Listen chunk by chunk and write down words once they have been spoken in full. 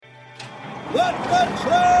Let the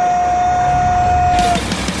truck!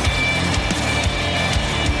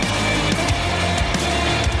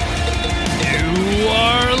 You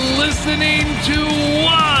are listening to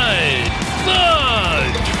What the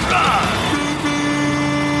Truck.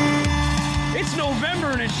 It's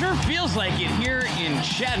November and it sure feels like it here in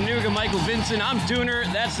Chattanooga. Michael Vincent, I'm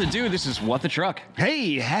Dooner. That's the dude. This is What the Truck.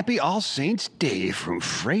 Hey, happy All Saints Day from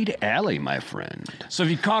Freight Alley, my friend. So if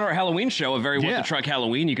you caught our Halloween show, a very What Yeah. the Truck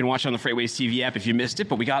Halloween, you can watch it on the Freightways TV app if you missed it,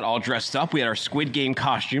 but we got all dressed up. We had our Squid Game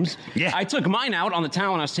costumes. Yeah. I took mine out on the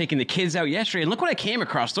town when I was taking the kids out yesterday, and look what I came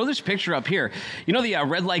across. Throw this picture up here. You know the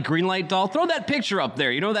red light, green light doll? Throw that picture up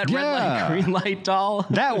there. You know that red Yeah. light, green light doll?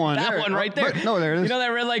 That one. That there. one right there. No, there it is. You know that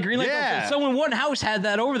red light, green light Yeah. doll? Someone, one house had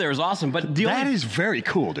that over there. It was awesome. But That is very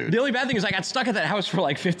cool, dude. the only bad thing is I got stuck at that house for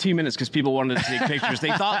like 15 minutes because people wanted to take pictures.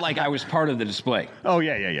 They thought like I was part of the display. Oh,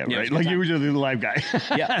 yeah, Yeah, right. it's a Like good you were the live guy.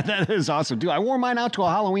 Yeah. That is awesome, dude. I wore mine out to a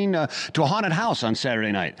Halloween, to a haunted house on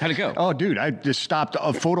Saturday night. How'd it go? Oh, dude, I just stopped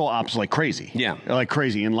photo ops like crazy. Yeah. Like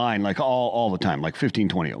crazy in line, like all the time, like 15,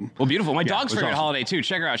 20 of them. Well, beautiful. My Yeah, dog's it was favorite awesome. holiday too.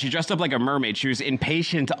 Check her out. She dressed up like a mermaid. She was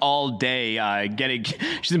impatient all day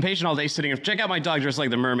she's impatient all day sitting. Check out my dog dressed like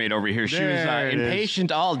the mermaid over here. She There was it is.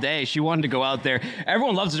 impatient all day. She wanted to go out there.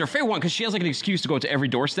 Everyone loves it. Her favorite one because she has like an excuse to go to every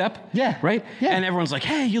doorstep. Yeah. Right? Yeah. And everyone's like,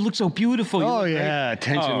 hey, you look so beautiful. You Oh, look great." yeah.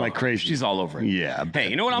 Attention like crazy. She's all over it. Yeah. Hey,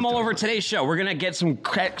 you know what? I'm all over today's show. We're going to get some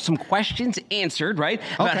questions answered, right?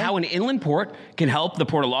 About Okay. how an inland port can help the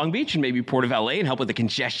Port of Long Beach and maybe Port of LA and help with the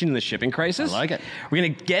congestion and the shipping crisis. I like it. We're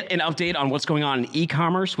going to get an update on what's going on in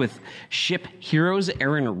e-commerce with Ship Heroes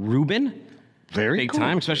Aaron Rubin. Very Big cool.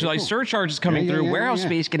 time, especially all Very these cool. surcharges coming Yeah, through. yeah, Warehouse yeah.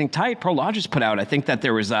 space getting tight. Prologis put out, I think that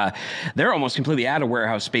there was, they're almost completely out of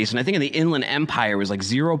warehouse space. And I think in the Inland Empire was like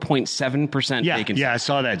 0.7% Yeah, vacancy. yeah, I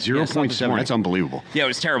saw that. Yeah, I saw it this 0.7. morning. That's unbelievable. Yeah, it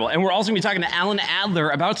was terrible. And we're also going to be talking to Alan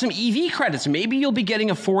Adler about some EV credits. Maybe you'll be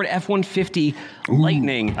getting a Ford F-150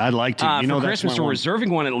 Lightning. I'd like to. You know, for that's Christmas, my or one.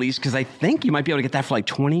 reserving one at least, because I think you might be able to get that for like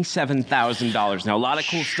 $27,000. Now, a lot of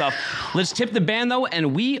cool stuff. Let's tip the band, though,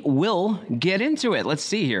 and we will get into it. Let's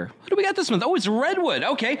see here. What do we got this month? Oh, it's Redwood.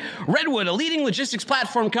 Okay. Redwood, a leading logistics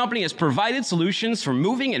platform company, has provided solutions for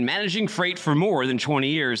moving and managing freight for more than 20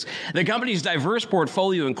 years. The company's diverse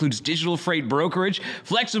portfolio includes digital freight brokerage,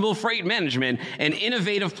 flexible freight management, and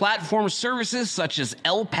innovative platform services such as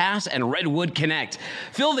LPass and Redwood Connect.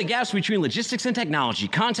 Fill the gaps between logistics and technology.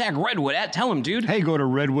 Contact Redwood tell them, dude. Hey, go to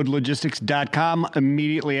redwoodlogistics.com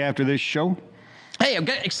immediately after this show. Hey, I've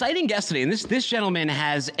got an exciting guest today, and this gentleman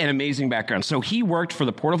has an amazing background. So he worked for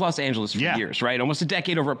the Port of Los Angeles for Yeah. years, right? Almost a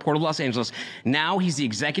decade over at Port of Los Angeles. Now he's the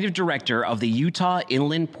executive director of the Utah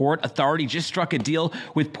Inland Port Authority. Just struck a deal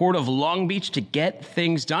with Port of Long Beach to get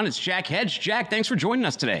things done. It's Jack Hedge. Jack, thanks for joining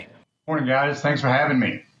us today. Morning, guys. Thanks for having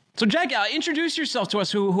me. So, Jack, introduce yourself to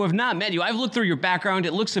us who have not met you. I've looked through your background.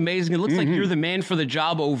 It looks amazing. It looks like you're the man for the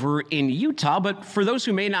job over in Utah. But for those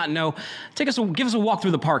who may not know, give us a walk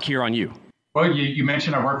through the park here on you. Well, you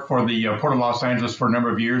mentioned I worked for the Port of Los Angeles for a number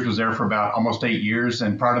of years, was there for about almost 8 years.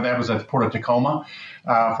 And part of that was at the Port of Tacoma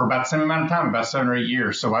for about the same amount of time, about 7 or 8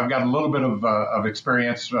 years. So I've got a little bit of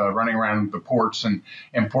experience running around the ports and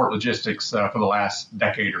port logistics for the last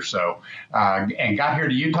decade or so. And got here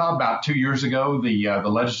to Utah about 2 years ago. The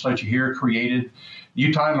legislature here created the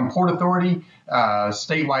Utah Inland Port Authority,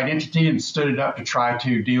 statewide entity, and stood it up to try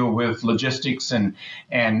to deal with logistics and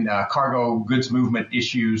cargo goods movement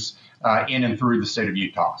issues in and through the state of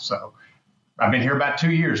Utah. So I've been here about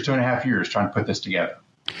 2.5 years trying to put this together.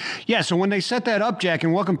 Yeah, so when they set that up, Jack,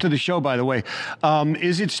 and welcome to the show, by the way,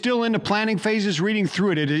 is it still in the planning phases, reading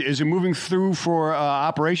through it? Is it moving through for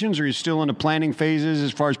operations, or are you still in the planning phases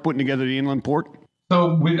as far as putting together the inland port?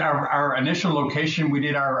 So with our initial location, we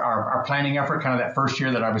did our planning effort kind of that first year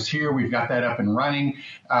that I was here. We've got that up and running.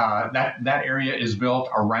 That area is built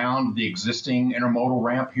around the existing intermodal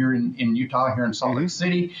ramp here in Utah, here in Salt Lake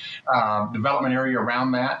City, development area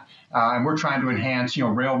around that. And we're trying to enhance,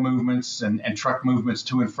 rail movements and truck movements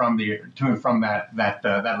to and from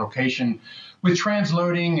that location, with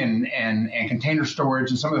transloading and container storage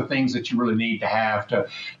and some of the things that you really need to have to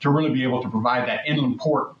really be able to provide that inland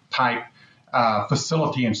port type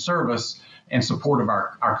facility and service in support of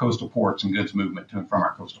our coastal ports and goods movement to and from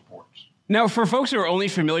our coastal ports. Now, for folks who are only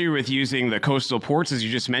familiar with using the coastal ports, as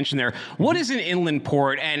you just mentioned there, what is an inland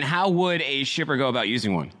port and how would a shipper go about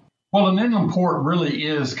using one? Well, an inland port really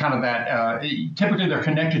is kind of that. Typically, they're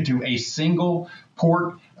connected to a single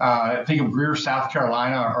port. Think of Greer, South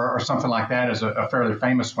Carolina, or something like that as a fairly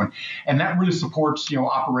famous one. And that really supports,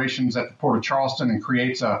 operations at the Port of Charleston and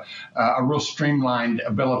creates a real streamlined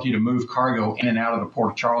ability to move cargo in and out of the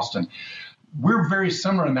Port of Charleston. we're very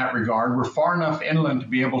similar in that regard. We're far enough inland to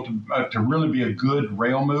be able to really be a good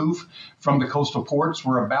rail move from the coastal ports.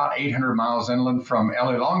 We're about 800 miles inland from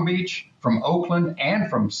LA Long Beach, from Oakland, and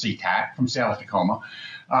from SeaTac, from Seattle Tacoma.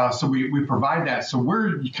 So we provide that. So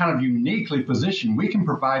we're kind of uniquely positioned. We can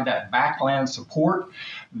provide that backland support,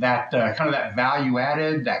 that kind of that value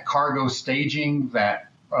added, that cargo staging, that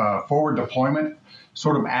forward deployment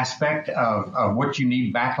sort of aspect of what you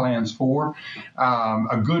need backlands for.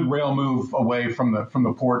 A good rail move away from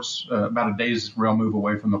the ports, about a day's rail move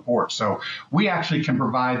away from the ports. So we actually can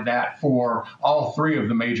provide that for all three of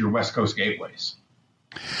the major West Coast gateways.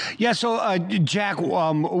 Yeah. So, Jack,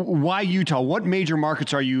 why Utah? What major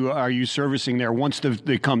markets are you servicing there once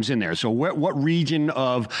it comes in there? So, what region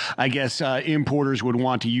of, I guess, importers would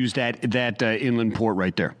want to use that inland port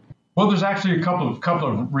right there? Well, there's actually a couple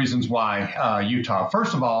of reasons why Utah.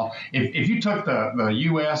 First of all, if you took the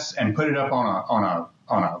U.S. and put it up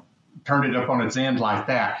turned it up on its end like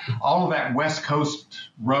that, all of that West Coast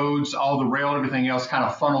roads, all the rail, everything else kind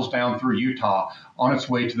of funnels down through Utah on its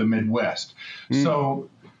way to the Midwest. So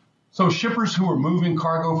shippers who are moving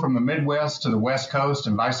cargo from the Midwest to the West Coast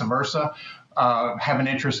and vice versa have an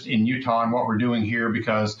interest in Utah and what we're doing here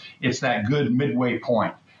because it's that good midway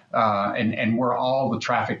point. And where all the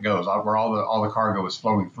traffic goes, where all the cargo is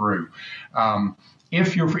flowing through.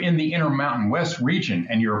 If you're in the Intermountain West region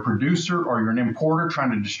and you're a producer or you're an importer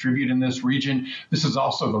trying to distribute in this region, this is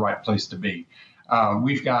also the right place to be.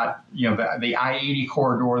 We've got, the I-80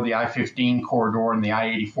 corridor, the I-15 corridor, and the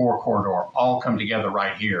I-84 corridor all come together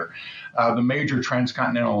right here. The major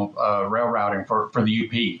transcontinental rail routing for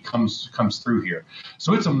the UP comes through here.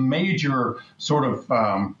 So it's a major sort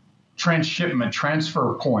of transshipment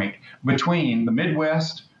transfer point between the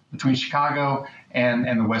Midwest, between Chicago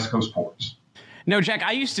and the West Coast ports. No, Jack,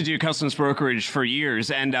 I used to do customs brokerage for years.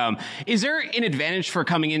 And is there an advantage for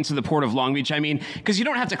coming into the port of Long Beach? I mean, because you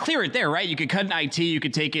don't have to clear it there, right? You could cut an IT, you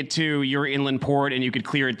could take it to your inland port and you could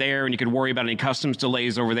clear it there and you could worry about any customs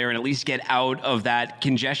delays over there and at least get out of that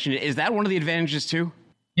congestion. Is that one of the advantages too?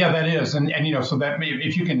 Yeah, that is. And so that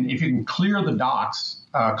if you can clear the docks,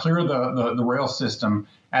 clear the rail system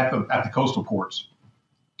at the coastal ports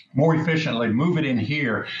more efficiently, move it in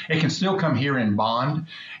here. It can still come here in bond,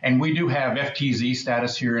 and we do have FTZ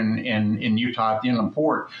status here in Utah at the inland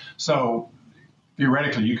port. So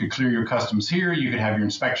theoretically, you could clear your customs here. You could have your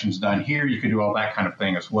inspections done here. You could do all that kind of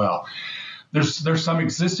thing as well. There's some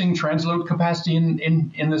existing transload capacity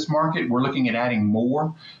in this market. We're looking at adding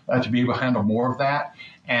more to be able to handle more of that,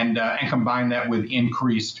 and combine that with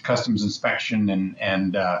increased customs inspection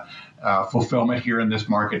and fulfillment here in this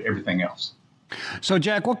market. Everything else. So,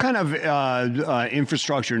 Jack, what kind of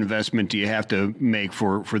infrastructure investment do you have to make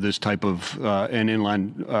for this type of an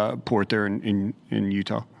inland port there in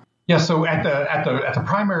Utah? Yeah, so at the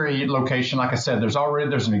primary location, like I said, there's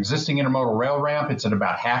an existing intermodal rail ramp. It's at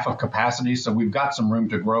about half of capacity, so we've got some room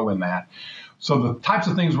to grow in that. So the types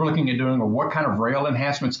of things we're looking at doing are what kind of rail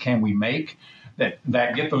enhancements can we make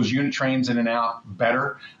that get those unit trains in and out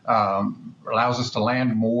better, allows us to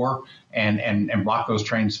land more and block those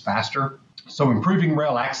trains faster. So improving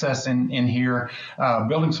rail access in here,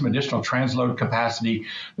 building some additional transload capacity.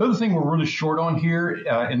 The other thing we're really short on here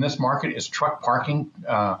in this market is truck parking,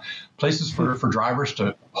 places for drivers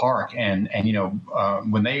to park. And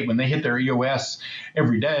when they hit their EOS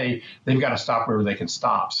every day, they've got to stop wherever they can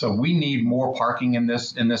stop. So we need more parking in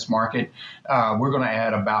this market. We're going to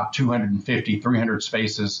add about 250, 300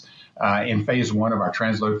 spaces in phase one of our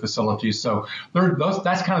transload facilities. So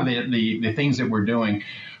that's kind of the things that we're doing.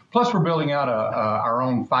 Plus, we're building out our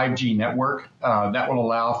own 5G network that will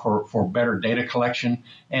allow for better data collection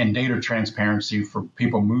and data transparency for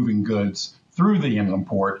people moving goods through the inland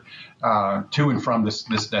port to and from this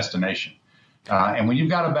destination. And when you've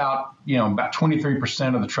got about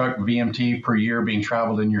 23% of the truck VMT per year being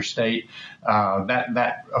traveled in your state,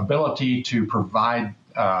 that ability to provide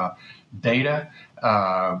data,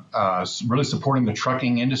 really supporting the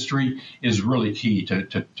trucking industry is really key to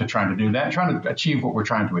trying to do that and trying to achieve what we're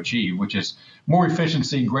trying to achieve, which is more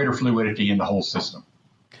efficiency, greater fluidity in the whole system.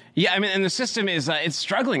 Yeah, I mean, and the system is it's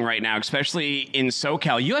struggling right now, especially in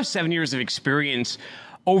SoCal. You have 7 years of experience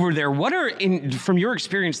over there. From your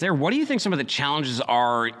experience there, what do you think some of the challenges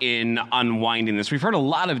are in unwinding this? We've heard a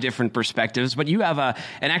lot of different perspectives, but you have an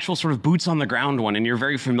actual sort of boots on the ground one, and you're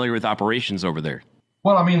very familiar with operations over there.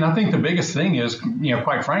 Well, I mean, I think the biggest thing is,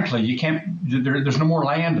 quite frankly, there's no more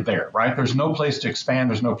land there, right? There's no place to expand.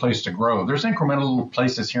 There's no place to grow. There's incremental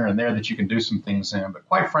places here and there that you can do some things in. But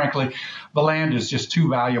quite frankly, the land is just too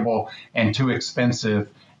valuable and too expensive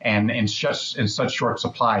and in such short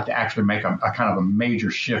supply to actually make a kind of a major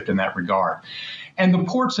shift in that regard. And the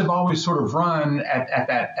ports have always sort of run at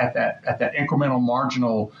that incremental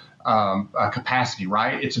marginal capacity,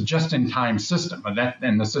 right? It's a just-in-time system,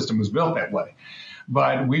 and the system was built that way.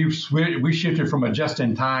 But we shifted from a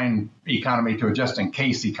just-in-time economy to a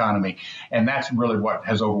just-in-case economy, and that's really what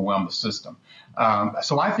has overwhelmed the system.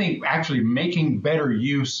 So I think actually making better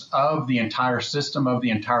use of the entire system, of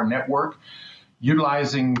the entire network,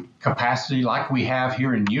 utilizing capacity like we have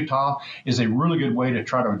here in Utah is a really good way to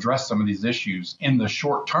try to address some of these issues in the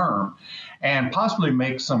short term and possibly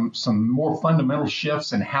make some more fundamental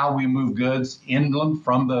shifts in how we move goods inland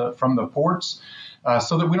from the ports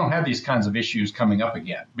so that we don't have these kinds of issues coming up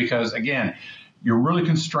again. Because, again, you're really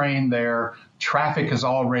constrained there. Traffic is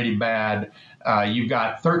already bad. You've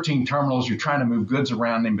got 13 terminals. You're trying to move goods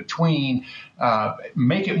around in between.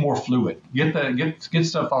 Make it more fluid. Get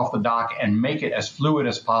stuff off the dock and make it as fluid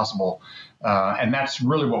as possible. And that's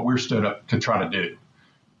really what we're stood up to try to do.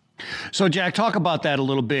 So, Jack, talk about that a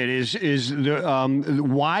little bit.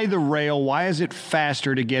 Why the rail? Why is it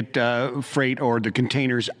faster to get freight or the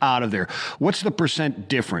containers out of there? What's the percent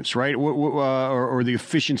difference, right, or the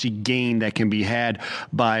efficiency gain that can be had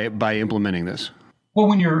by implementing this? Well,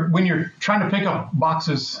 when you're trying to pick up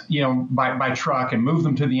boxes, by truck and move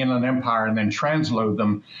them to the Inland Empire and then transload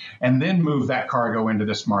them and then move that cargo into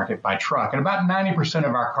this market by truck, and about 90%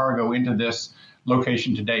 of our cargo into this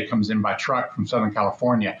location today comes in by truck from Southern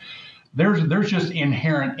California. There's just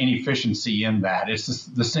inherent inefficiency in that. It's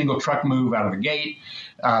the single truck move out of the gate,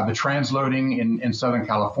 the transloading in Southern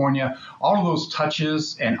California. All of those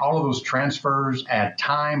touches and all of those transfers add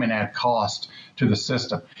time and add cost to the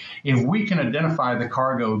system. If we can identify the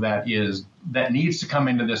cargo that needs to come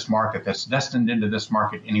into this market, that's destined into this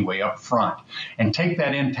market anyway up front, and take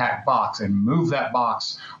that intact box and move that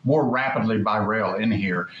box more rapidly by rail in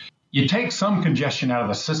here, you take some congestion out of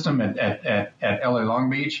the system at LA Long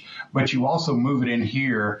Beach, but you also move it in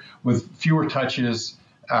here with fewer touches,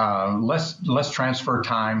 less transfer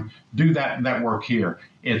time. Do that work here.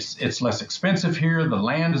 It's less expensive here. The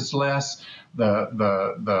land is less.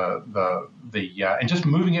 And just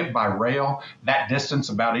moving it by rail, that distance,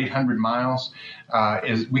 about 800 miles,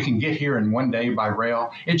 we can get here in one day by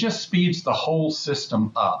rail. It just speeds the whole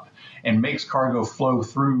system up and makes cargo flow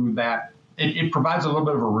through that. It provides a little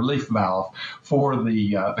bit of a relief valve for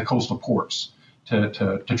the coastal ports to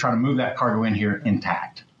try to move that cargo in here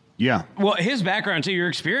intact. Yeah. Well, his background to your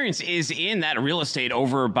experience is in that real estate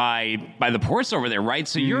over by the ports over there, right?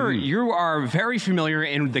 So you are very familiar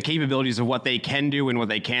in the capabilities of what they can do and what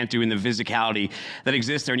they can't do, and the physicality that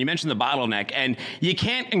exists there. And you mentioned the bottleneck, and you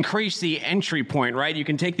can't increase the entry point, right? You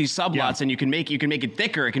can take these sublots and you can make it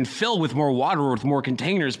thicker. It can fill with more water or with more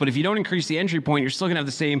containers. But if you don't increase the entry point, you're still going to have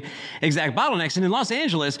the same exact bottlenecks. And in Los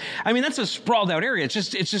Angeles, I mean, that's a sprawled out area. It's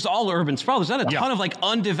just all urban sprawl. There's not a ton of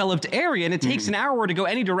undeveloped area, and it takes an hour to go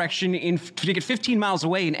any direction to get 15 miles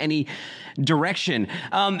away in any direction.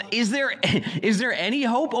 Is there any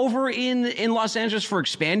hope over in Los Angeles for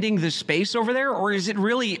expanding the space over there, or is it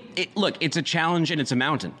really? Look, it's a challenge and it's a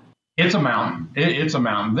mountain. It's a mountain. It's a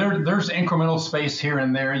mountain. There's incremental space here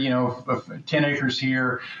and there, 10 acres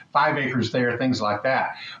here, 5 acres there, things like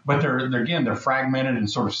that. But they're fragmented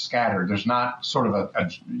and sort of scattered. There's not sort of a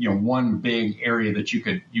one big area that you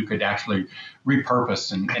could actually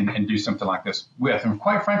repurpose and do something like this with. And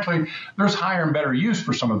quite frankly, there's higher and better use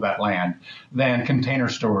for some of that land than container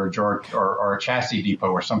storage or a chassis depot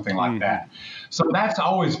or something like that. So that's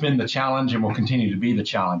always been the challenge and will continue to be the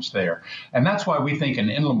challenge there. And that's why we think an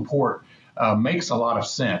inland port makes a lot of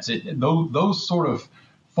sense. Those sort of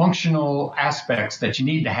functional aspects that you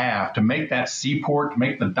need to have to make that seaport, to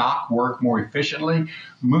make the dock work more efficiently,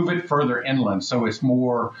 move it further inland so it's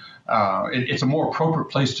more it's a more appropriate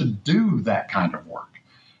place to do that kind of work.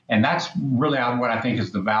 And that's really what I think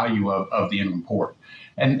is the value of the inland port.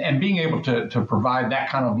 And being able to provide that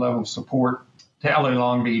kind of level of support to LA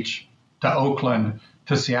Long Beach, to Oakland,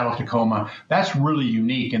 to Seattle, Tacoma, that's really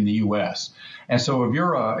unique in the U.S. And so if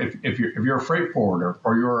you're a freight forwarder,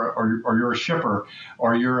 or you're a shipper,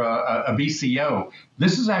 or you're a BCO,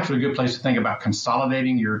 this is actually a good place to think about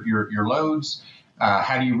consolidating your loads.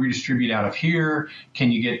 How do you redistribute out of here?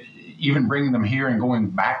 Can you even bringing them here and going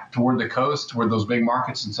back toward the coast, toward those big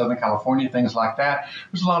markets in Southern California, things like that?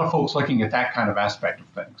 There's a lot of folks looking at that kind of aspect of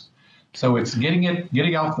things. So it's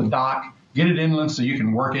getting off the dock, get it inland so you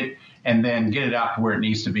can work it, and then get it out to where it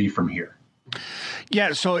needs to be from here.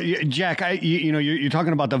 Yeah, so Jack, you're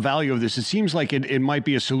talking about the value of this. It seems like it might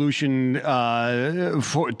be a solution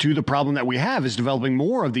to the problem that we have is developing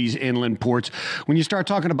more of these inland ports. When you start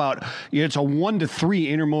talking about it's a 1 to 3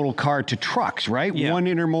 intermodal car to trucks, right? Yeah. One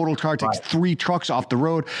intermodal car takes 3 trucks off the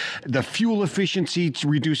road. The fuel efficiency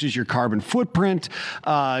reduces your carbon footprint.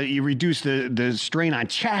 You reduce the strain on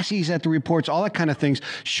chassis at the reports, all that kind of things.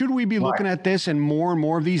 Should we be looking at this and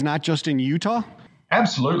more of these, not just in Utah?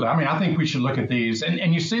 Absolutely. I mean, I think we should look at these,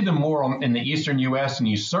 and you see them more in the eastern U.S., and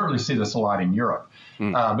you certainly see this a lot in Europe.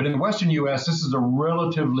 But in the western U.S., this is a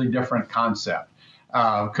relatively different concept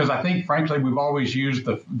because I think, frankly, we've always used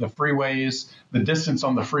the freeways, the distance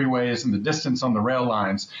on the freeways, and the distance on the rail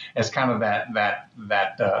lines as kind of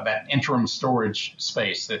that interim storage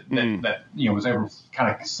space that was able to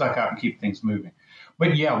kind of suck out and keep things moving.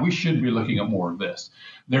 But yeah, we should be looking at more of this.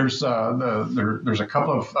 There's a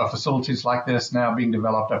couple of facilities like this now being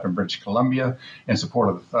developed up in British Columbia in support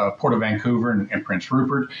of Port of Vancouver and Prince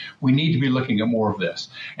Rupert. We need to be looking at more of this,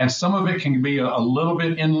 and some of it can be a little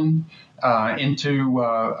bit inland into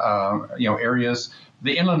areas.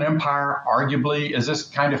 The Inland Empire arguably is this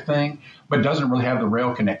kind of thing, but doesn't really have the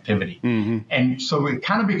rail connectivity. Mm-hmm. And so it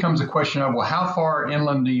kind of becomes a question of, well, how far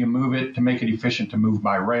inland do you move it to make it efficient to move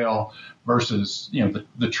by rail versus,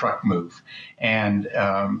 the truck move? And,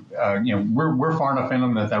 we're far enough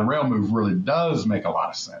inland that rail move really does make a lot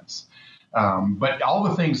of sense. But all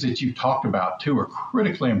the things that you talked about, too, are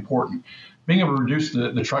critically important. Being able to reduce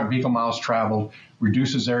the truck vehicle miles traveled,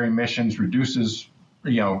 reduces air emissions, reduces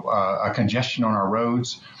a congestion on our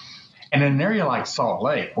roads. And in an area like Salt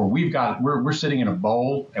Lake, where we're sitting in a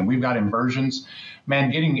bowl and we've got inversions, man,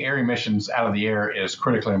 getting air emissions out of the air is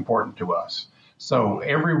critically important to us. So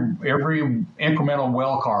every incremental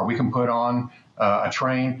well car we can put on a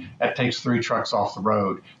train, that takes 3 trucks off the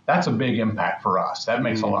road. That's a big impact for us. That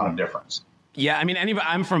makes a lot of difference. Yeah, I mean,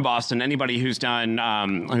 I'm from Boston. Anybody who's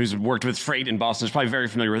who's worked with freight in Boston is probably very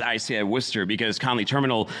familiar with IC at Worcester because Conley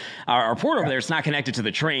Terminal, our port over there, it's not connected to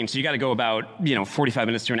the train. So you got to go about, 45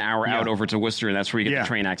 minutes to an hour out over to Worcester, and that's where you get the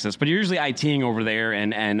train access. But you're usually ITing over there,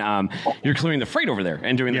 and you're clearing the freight over there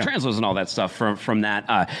and doing the transloads and all that stuff from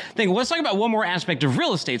that thing. Let's talk about one more aspect of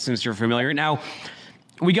real estate since you're familiar. Now,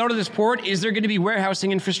 we go to this port. Is there going to be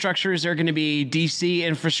warehousing infrastructure? Is there going to be DC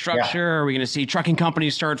infrastructure? Yeah. Are we going to see trucking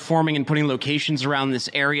companies start forming and putting locations around this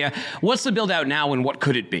area? What's the build out now, and what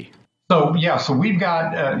could it be? So we've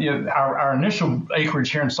got our initial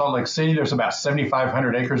acreage here in Salt Lake City. There's about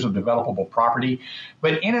 7,500 acres of developable property.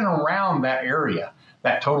 But in and around that area,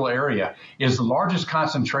 that total area, is the largest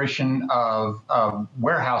concentration of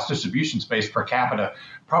warehouse distribution space per capita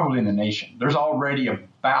probably in the nation. There's already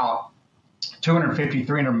about 250,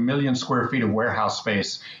 300 million square feet of warehouse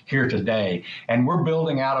space here today. And we're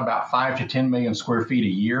building out about 5 to 10 million square feet a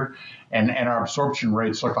year. And our absorption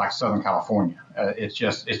rates look like Southern California. It's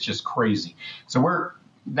just crazy. So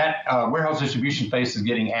that warehouse distribution space is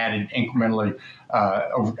getting added incrementally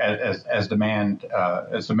as demand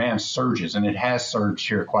surges, and it has surged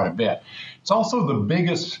here quite a bit. It's also the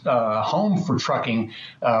biggest home for trucking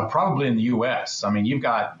probably in the U.S. I mean, you've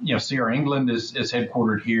got C.R. England is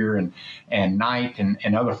headquartered here, and Knight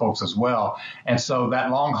and other folks as well. And so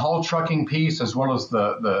that long haul trucking piece, as well as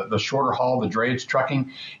the shorter haul, the drayage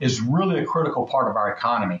trucking, is really a critical part of our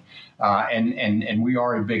economy, and we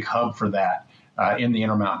are a big hub for that. In the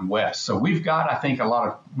Intermountain West. So we've got, I think,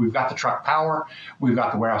 we've got the truck power, we've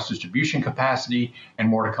got the warehouse distribution capacity, and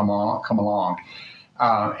more to come along.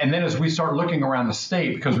 And then as we start looking around the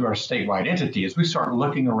state, because we are a statewide entity, as we start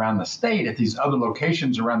looking around the state at these other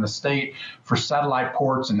locations around the state for satellite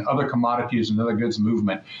ports and other commodities and other goods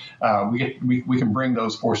movement, we can bring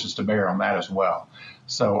those forces to bear on that as well.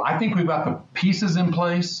 So I think we've got the pieces in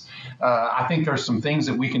place. I think there's some things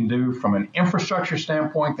that we can do from an infrastructure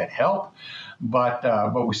standpoint that help, but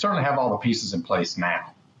we certainly have all the pieces in place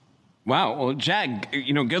now. Wow. Well, Jack,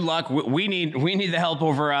 good luck. We need the help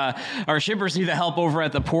over, our shippers need the help over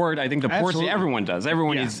at the port. I think the ports, everyone does.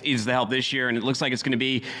 Everyone needs the help this year, and it looks like it's going to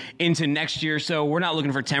be into next year. So we're not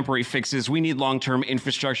looking for temporary fixes. We need long-term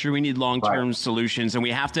infrastructure. We need long-term solutions, and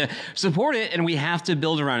we have to support it, and we have to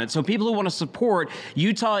build around it. So people who want to support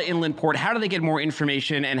Utah Inland Port, how do they get more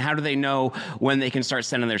information, and how do they know when they can start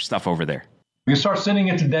sending their stuff over there? We can start sending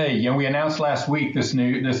it today. We announced last week this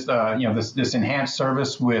enhanced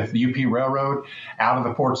service with the UP Railroad out of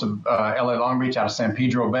the ports of LA Long Beach, out of San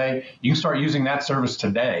Pedro Bay. You can start using that service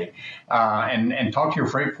today, and talk to your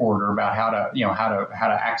freight forwarder about how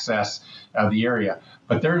to access the area.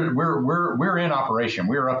 but we're in operation.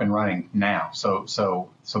 We're up and running now. So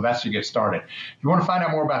that's to get started. If you want to find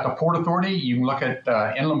out more about the Port Authority, you can look at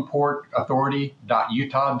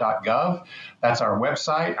inlandportauthority.utah.gov. That's our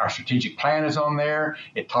website. Our strategic plan is on there.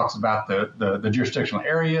 It talks about the jurisdictional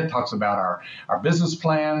area, talks about our business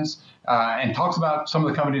plans, and talks about some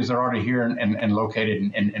of the companies that are already here and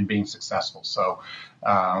located and being successful. So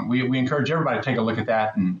we encourage everybody to take a look at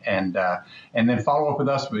that and then follow up with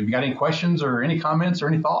us. If you've got any questions or any comments or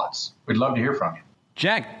any thoughts, we'd love to hear from you.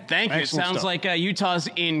 Jack, thank you. Excellent Sounds stuff. like Utah's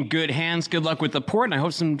in good hands. Good luck with the port, and I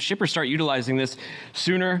hope some shippers start utilizing this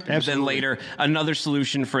sooner than Absolutely. later. Another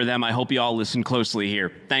solution for them. I hope you all listen closely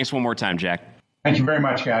here. Thanks one more time, Jack. Thank you very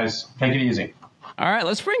much, guys. Take it easy. All right,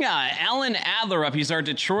 let's bring Alan Adler up. He's our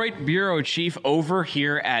Detroit bureau chief over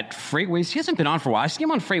here at Freightways. He hasn't been on for a while. I see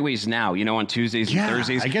him on Freightways now, on Tuesdays and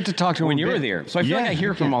Thursdays. I get to talk to him when a you bit. were there. So I feel like I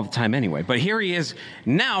hear from him all the time anyway. But here he is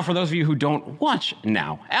now for those of you who don't watch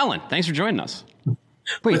now. Alan, thanks for joining us.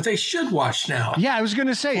 But they should watch now. Yeah, I was going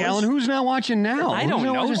to say, Alan, who's not watching now? I don't Who's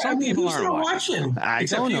not know. watching? Some people Who's aren't not watching. watching? I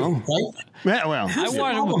Except don't you, know. right? Yeah, well, I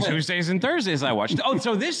watched bobblehead? Tuesdays and Thursdays. I watched. Oh,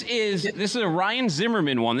 so this is a Ryan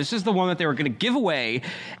Zimmerman one. This is the one that they were going to give away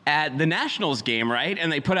at the Nationals game, right?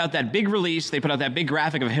 And they put out that big release. They put out that big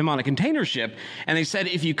graphic of him on a container ship, and they said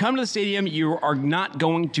if you come to the stadium, you are not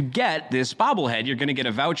going to get this bobblehead. You're going to get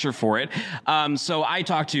a voucher for it. So I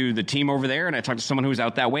talked to the team over there, and I talked to someone who was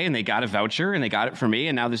out that way, and they got a voucher, and they got it for me.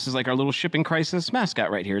 And now this is like our little shipping crisis mascot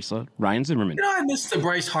right here. It's Ryan Zimmerman. I missed the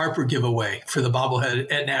Bryce Harper giveaway for the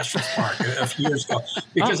bobblehead at Nationals Park a few years ago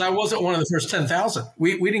because I wasn't one of the first 10,000.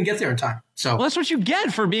 We didn't get there in time. So Well, that's what you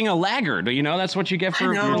get for being a laggard. That's what you get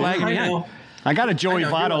for lagging behind. I got a Joey I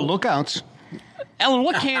know, Votto lookouts. Ellen,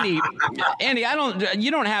 what candy? Andy, I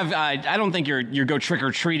don't think you're go trick or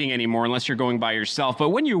treating anymore unless you're going by yourself. But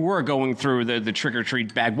when you were going through the trick or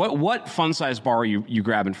treat bag, what fun size bar are you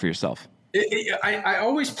grabbing for yourself? I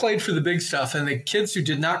always played for the big stuff, and the kids who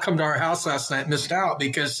did not come to our house last night missed out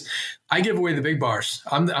because I give away the big bars.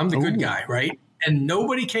 I'm the good guy, right? And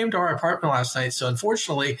nobody came to our apartment last night, so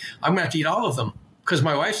unfortunately, I'm going to have to eat all of them because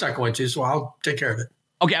my wife's not going to, so I'll take care of it.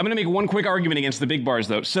 Okay, I'm going to make one quick argument against the big bars,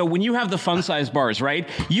 though. So when you have the fun-size bars, right,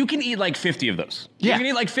 you can eat like 50 of those. Yeah. You can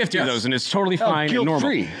eat like 50 of those, and it's totally fine and normal.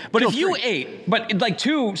 guilt-free. But if you ate,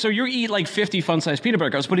 so you eat like 50 fun-size peanut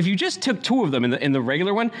butter cups, but if you just took 2 of them in the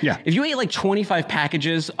regular one, if you ate like 25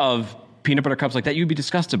 packages of peanut butter cups like that, you'd be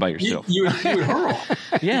disgusted by yourself. You would hurl.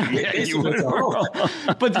 Yeah, you would hurl.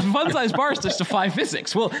 But the fun-size bars just defy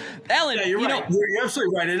physics. Well, Alan, Yeah, you're right. You're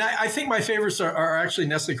absolutely right. And I think my favorites are actually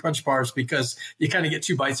Nestle Crunch bars because you kind of get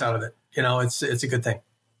 2 bites out of it. It's a good thing.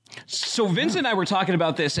 So Vince and I were talking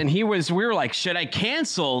about this, and we were like, should I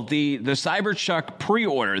cancel the Cybertruck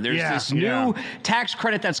pre-order? There's this new tax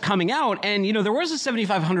credit that's coming out, and there was a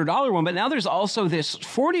 $7,500 one, but now there's also this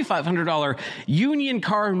 $4,500 union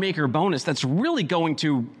car maker bonus that's really going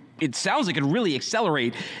to. It sounds like it really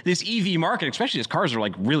accelerate this EV market, especially as cars are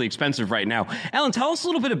like really expensive right now. Alan, tell us a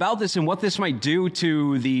little bit about this and what this might do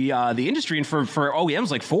to the industry and for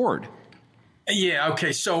OEMs like Ford. Yeah.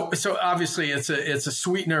 Okay. So obviously it's a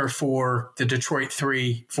sweetener for the Detroit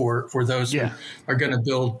 3 for those who are going to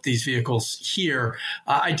build these vehicles here.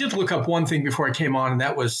 I did look up one thing before I came on, and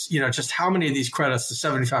that was just how many of these credits, the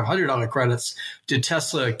 $7,500 credits, did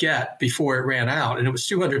Tesla get before it ran out? And it was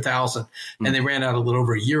 200,000, and they ran out a little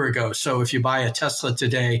over a year ago. So if you buy a Tesla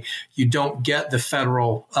today, you don't get the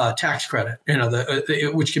federal tax credit,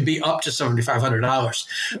 which can be up to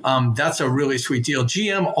 $7,500. That's a really sweet deal.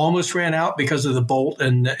 GM almost ran out because of the Bolt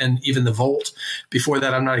and even the Volt. Before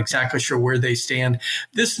that, I'm not exactly sure where they stand.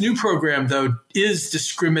 This new program, though, is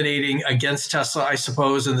discriminating against Tesla, I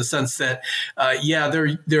suppose, in the sense that,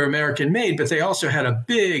 they're American made, but they also had a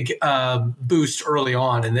big boost early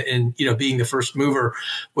on in being the first mover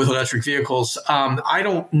with electric vehicles. I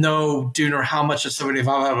don't know, Dooner, how much a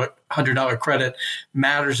 $7,500 credit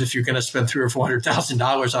matters if you're going to spend $300,000 or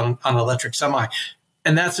 $400,000 on an electric semi.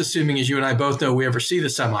 And that's assuming, as you and I both know, we ever see the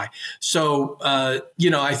semi. So, I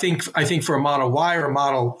think for a Model Y or a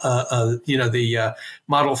Model, the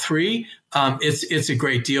Model 3, it's a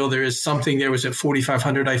great deal. There is something there was at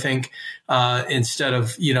 4,500, I think, instead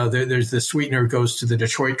of, there's the sweetener goes to the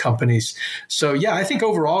Detroit companies. So, yeah, I think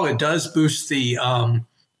overall it does boost the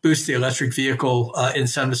electric vehicle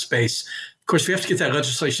incentive space. Of course, we have to get that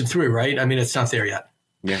legislation through, right? I mean, it's not there yet.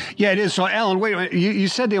 Yeah, it is. So, Alan, wait a minute. You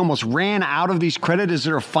said they almost ran out of these credits. Is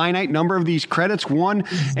there a finite number of these credits? One?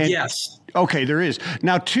 Yes. Okay, there is.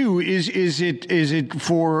 Now, 2, is it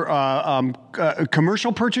for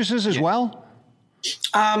commercial purchases as well?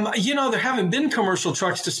 There haven't been commercial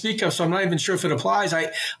trucks to speak of, so I'm not even sure if it applies.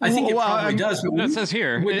 I think it probably does. But it says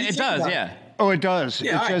here. It does, yeah. Oh, it does.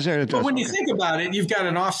 Yeah, it says there it does. But when you think about it, you've got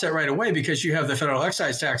an offset right away because you have the federal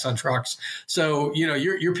excise tax on trucks. So,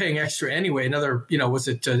 you're paying extra anyway. Another, is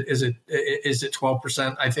it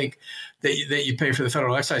 12%? I think that you pay for the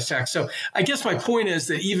federal excise tax. So I guess my point is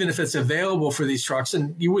that even if it's available for these trucks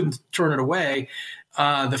and you wouldn't turn it away,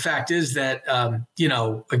 the fact is that,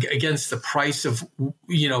 against the price of,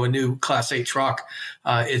 a new Class 8 truck,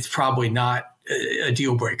 it's probably not a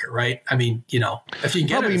deal breaker, right? I mean, if you can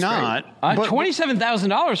get probably it, not.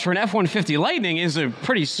 $27,000 for an F-150 Lightning is a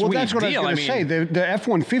pretty sweet deal. Well, that's what I was going to say. The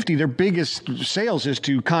F-150, their biggest sales is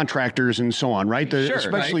to contractors and so on, right?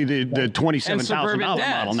 Especially the $27,000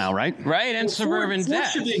 model now, right? Right, and Suburban Ford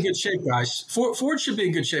should be in good shape, guys. Ford should be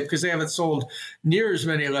in good shape because they haven't sold near as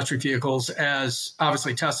many electric vehicles as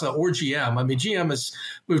obviously Tesla or GM. I mean, GM has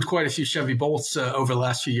moved quite a few Chevy Bolts over the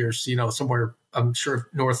last few years, somewhere I'm sure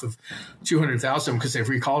north of 200,000 because they've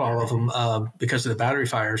recalled all of them because of the battery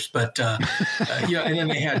fires. But, and then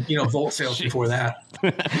they had, Volt sales before that.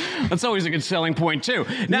 That's always a good selling point, too.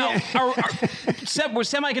 Now, with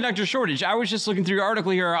semiconductor shortage, I was just looking through your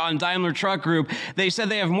article here on Daimler Truck Group. They said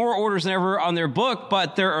they have more orders than ever on their book,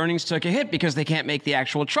 but their earnings took a hit because they can't make the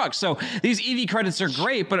actual trucks. So these EV credits are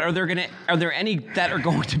great, but are there any that are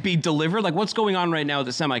going to be delivered? Like, what's going on right now with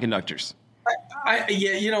the semiconductors? I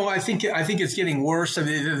think it's getting worse. I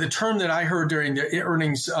mean, the term that I heard during the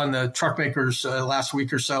earnings on the truck makers last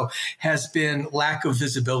week or so has been lack of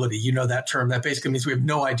visibility. That term. That basically means we have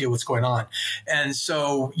no idea what's going on. And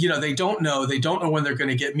so, they don't know when they're going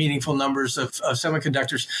to get meaningful numbers of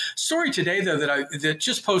semiconductors. Story today, though, that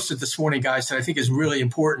just posted this morning, guys, that I think is really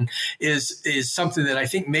important is something that I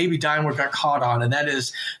think maybe Daimler got caught on, and that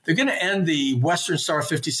is they're going to end the Western Star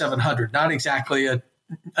 5700. Not exactly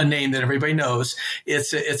a name that everybody knows.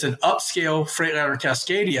 It's an upscale Freightliner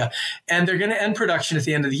Cascadia, and they're going to end production at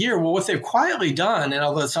the end of the year. Well, what they've quietly done, and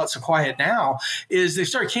although it's not so quiet now, is they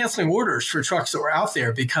started canceling orders for trucks that were out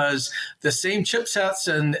there because the same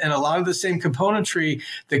chipsets and a lot of the same componentry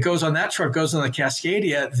that goes on that truck goes on the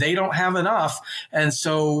Cascadia. They don't have enough. And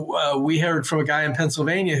so we heard from a guy in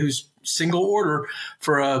Pennsylvania who's single order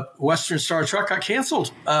for a Western Star truck got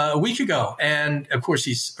canceled a week ago. And of course,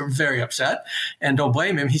 he's very upset, and don't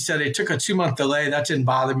blame him. He said it took a 2-month delay. That didn't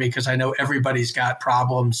bother me because I know everybody's got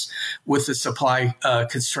problems with the supply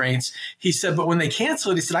constraints. He said, but when they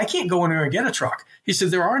canceled, he said, I can't go in there and get a truck. He said,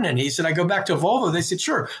 there aren't any. He said, I go back to Volvo. They said,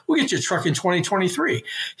 sure, we'll get you a truck in 2023.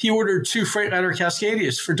 He ordered 2 Freightliner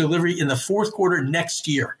Cascadias for delivery in the fourth quarter next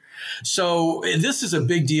year. So this is a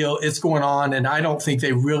big deal. It's going on, and I don't think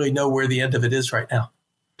they really know where the end of it is right now.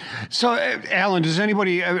 So, Alan, does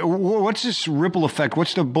anybody, what's this ripple effect?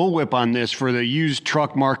 What's the bullwhip on this for the used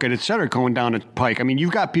truck market, et cetera, going down the pike? I mean,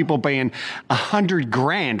 you've got people paying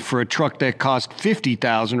 $100,000 for a truck that cost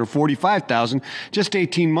 $50,000 or $45,000 just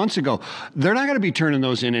 18 months ago. They're not going to be turning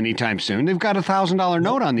those in anytime soon. They've got a $1,000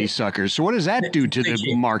 note on these suckers. So what does that do to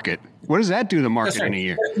the market? What does that do to the market in a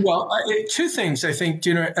year? Well, 2 things, I think,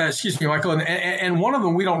 excuse me, Michael, and one of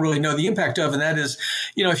them we don't really know the impact of, and that is,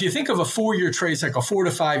 if you think of a 4-year trade cycle, 4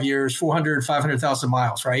 to 5 years, 500,000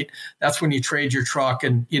 miles, right? That's when you trade your truck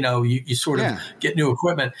and, you sort of get new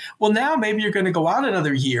equipment. Well, now maybe you're going to go out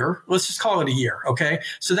another year. Let's just call it a year, okay?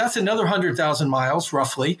 So that's another 100,000 miles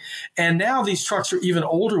roughly. And now these trucks are even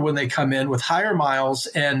older when they come in with higher miles,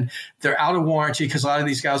 and they're out of warranty because a lot of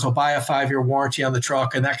these guys will buy a 5-year warranty on the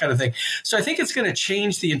truck and that kind of thing. So I think it's going to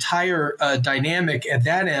change the entire dynamic at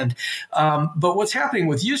that end. But what's happening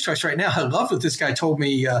with used trucks right now, I love what this guy told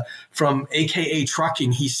me from AKA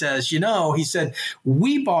Trucking. He says,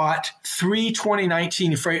 we bought 3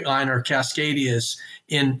 2019 Freightliner Cascadias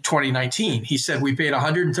in 2019. He said we paid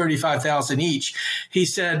 $135,000 each. He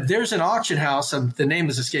said there's an auction house, the name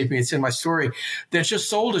is escaping me, it's in my story, that just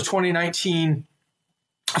sold a 2019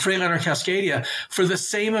 Freightliner Cascadia for the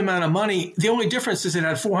same amount of money. The only difference is it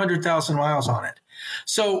had 400,000 miles on it.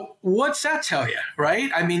 So what's that tell you, right?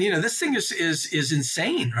 I mean, this thing is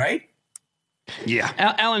insane, right? Yeah.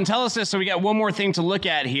 Alan, tell us this. So we got one more thing to look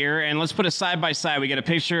at here, and let's put it side by side. We get a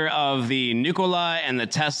picture of the Nikola and the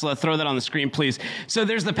Tesla. Throw that on the screen, please. So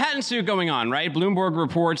there's the patent suit going on, right? Bloomberg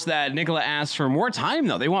reports that Nikola asked for more time,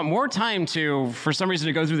 though. They want more time for some reason,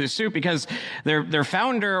 to go through this suit because their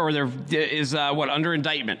founder is under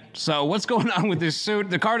indictment. So what's going on with this suit?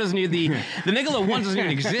 The car doesn't need the Nikola 1 doesn't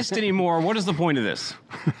even exist anymore. What is the point of this?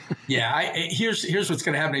 Yeah, here's what's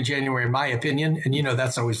going to happen in January, in my opinion, and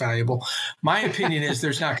that's always valuable. My my opinion is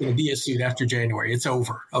there's not going to be a suit after January. It's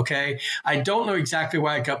over. Okay. I don't know exactly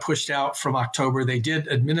why it got pushed out from October. They did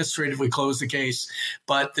administratively close the case,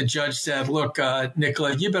 but the judge said, look,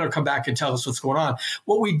 Nicola, you better come back and tell us what's going on.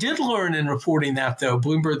 What we did learn in reporting that, though,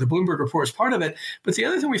 the Bloomberg report is part of it. But the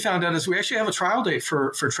other thing we found out is we actually have a trial date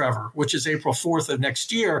for Trevor, which is April 4th of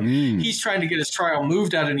next year. He's trying to get his trial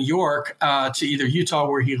moved out of New York to either Utah,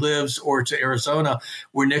 where he lives, or to Arizona,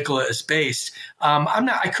 where Nicola is based.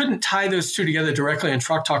 I couldn't tie those two together directly in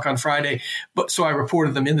Truck Talk on Friday, but so I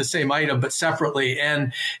reported them in the same item, but separately.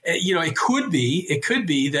 And it could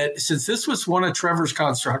be that since this was one of Trevor's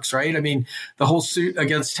constructs, right? I mean, the whole suit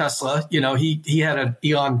against Tesla, he had an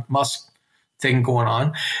Elon Musk thing going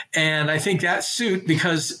on. And I think that suit,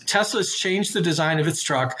 because Tesla's changed the design of its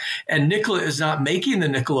truck and Nikola is not making the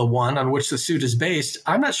Nikola One on which the suit is based,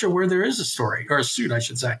 I'm not sure where there is a story, or a suit, I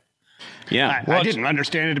should say. Yeah, I didn't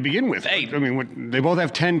understand it to begin with. Hey, I mean, they both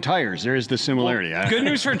have 10 tires. There is the similarity. Good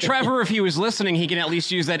news for Trevor. If he was listening, he can at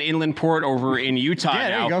least use that inland port over in Utah. Yeah, now.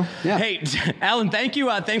 there you go. Yeah. Hey, Alan, thank you.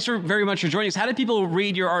 Thanks very much for joining us. How did people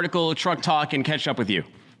read your article, Truck Talk, and catch up with you?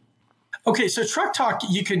 Okay, so Truck Talk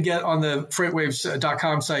you can get on the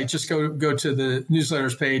freightwaves.com site. Just go to the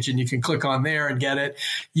newsletters page and you can click on there and get it.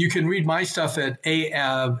 You can read my stuff at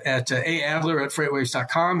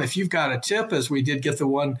Adler@freightwaves.com. If you've got a tip, as we did get the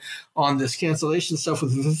one on this cancellation stuff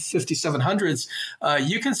with the 5700s,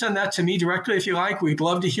 you can send that to me directly if you like. We'd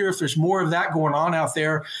love to hear if there's more of that going on out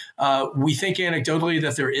there. We think anecdotally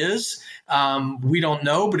that there is. We don't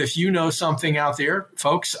know, but if you know something out there,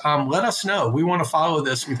 folks, let us know. We want to follow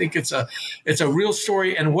this. We think it's a real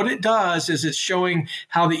story. And what it does is it's showing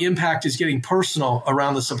how the impact is getting personal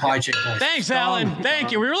around the supply chain. Thanks, Alan.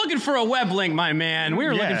 Thank you. We were looking for a web link, my man. We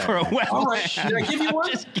were looking for a web link. Did I give you one?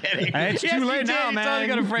 Just kidding. It's too late now, man.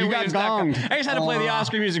 You got gonged. I just had to play the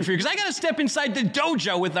Oscar music for you because I got to step inside the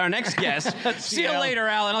dojo with our next guest. See you later,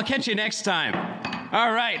 Alan. I'll catch you next time.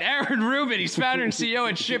 All right, Aaron Rubin, he's founder and CEO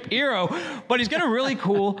at ShipHero, but he's got a really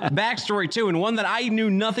cool backstory too, and one that I knew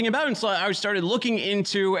nothing about. And so I started looking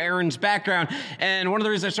into Aaron's background, and one of the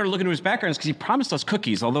reasons I started looking into his background is because he promised us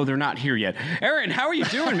cookies, although they're not here yet. Aaron, how are you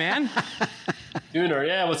doing, man?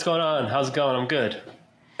 Yeah, what's going on? How's it going? I'm good.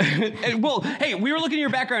 Well, hey, we were looking at your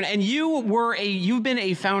background, and you've been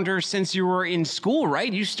a founder since you were in school,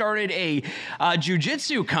 right? You started a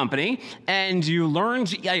jiu-jitsu company, and you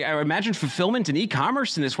learned, I imagine, fulfillment and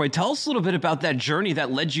e-commerce in this way. Tell us a little bit about that journey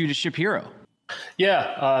that led you to ShipHero.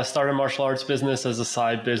 Yeah, started a martial arts business as a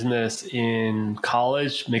side business in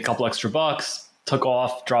college, made a couple extra bucks, took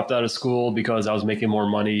off, dropped out of school because I was making more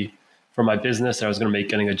money for my business. I was going to make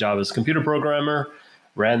getting a job as a computer programmer.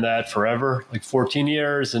 Ran that forever, like 14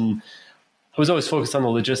 years. And I was always focused on the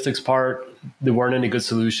logistics part. There weren't any good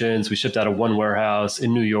solutions. We shipped out of one warehouse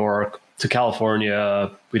in New York to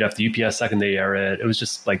California. We'd have to UPS second day air it. It was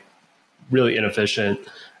just like really inefficient.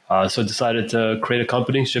 So I decided to create a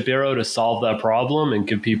company, ShipHero, to solve that problem and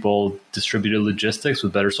give people distributed logistics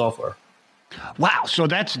with better software. Wow. So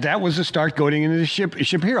that was the start going into the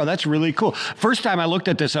ShipHero. That's really cool. First time I looked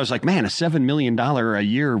at this, I was like, man, a $7 million a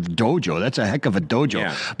year dojo. That's a heck of a dojo.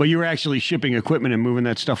 Yeah. But you were actually shipping equipment and moving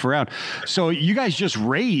that stuff around. So you guys just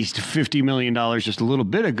raised $50 million just a little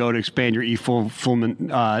bit ago to expand your e-fulfillment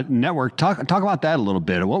network. Talk about that a little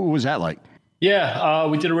bit. What was that like? Yeah,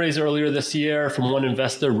 we did a raise earlier this year from one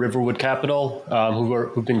investor, Riverwood Capital,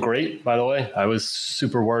 who've been great, by the way. I was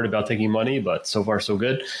super worried about taking money, but so far so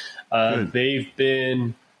good. They've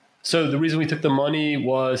been, so the reason we took the money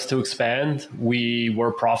was to expand. We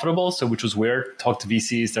were profitable, which was weird. Talk to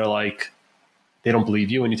VCs, they're like, they don't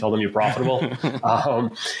believe you when you tell them you're profitable.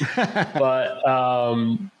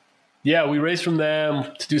 Yeah, we raised from them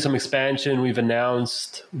to do some expansion. We've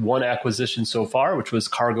announced one acquisition so far, which was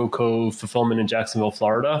Cargo Cove Fulfillment in Jacksonville,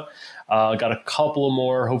 Florida. Got a couple of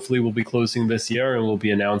more. Hopefully we'll be closing this year, and we'll be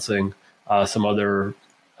announcing some other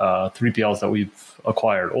 3PLs that we've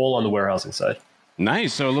acquired, all on the warehousing side.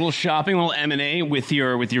 Nice. So a little shopping, a little M&A with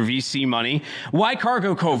your VC money. Why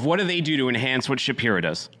Cargo Cove? What do they do to enhance what ShipHero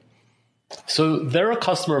does? So they're a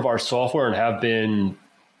customer of our software and have been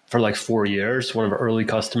for like 4 years, one of our early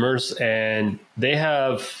customers, and they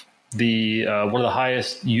have the one of the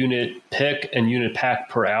highest unit pick and unit pack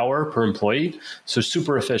per hour per employee. So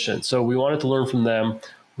super efficient. So we wanted to learn from them.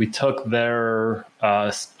 We took their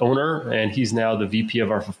owner, and he's now the VP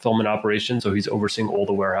of our fulfillment operations. So he's overseeing all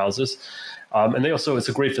the warehouses. And they also, it's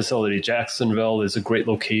a great facility. Jacksonville is a great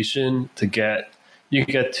location to get. You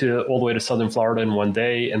can get to all the way to Southern Florida in one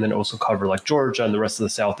day, and then also cover like Georgia and the rest of the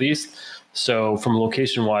Southeast. So from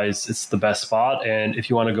location wise, it's the best spot. And if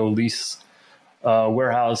you want to go lease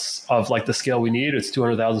warehouse of like the scale we need. It's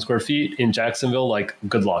 200,000 square feet in Jacksonville. Like,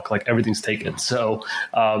 good luck. Like, everything's taken. So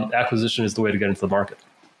acquisition is the way to get into the market.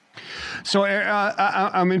 So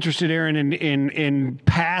I'm interested, Aaron, in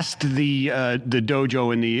past the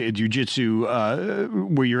dojo and the jiu-jitsu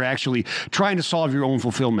where you're actually trying to solve your own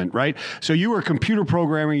fulfillment, right? So you were computer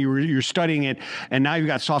programming, you're studying it, and now you've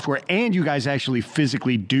got software, and you guys actually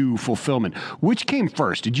physically do fulfillment. Which came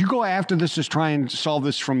first? Did you go after this to try and solve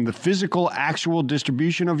this from the physical, actual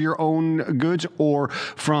distribution of your own goods, or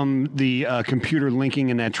from the computer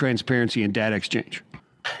linking and that transparency and data exchange?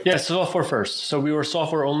 Yeah, software first. So we were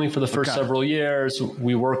software only for the first several years.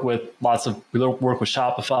 We work with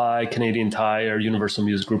Shopify, Canadian Tire, Universal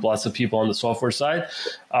Music Group, lots of people on the software side.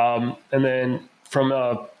 And then from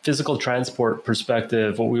a physical transport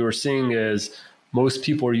perspective, what we were seeing is most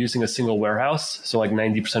people were using a single warehouse. So like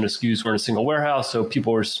 90% of SKUs were in a single warehouse. So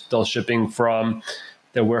people were still shipping from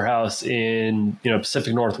their warehouse in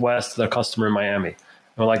Pacific Northwest to their customer in Miami. And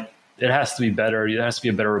we're like, it has to be better. It has to be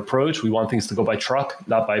a better approach. We want things to go by truck,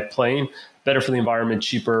 not by plane. Better for the environment,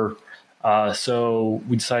 cheaper. So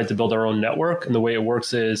we decided to build our own network. And the way it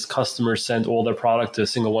works is customers send all their product to a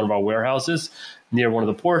single one of our warehouses near one of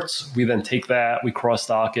the ports. We then take that, we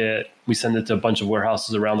cross-dock it, we send it to a bunch of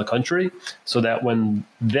warehouses around the country so that when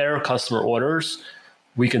their customer orders,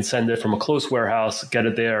 we can send it from a close warehouse, get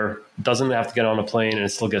it there, doesn't have to get on a plane, and it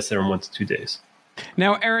still gets there in 1 to 2 days.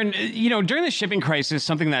 Now, Aaron, during the shipping crisis,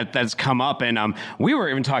 something that's come up, and we were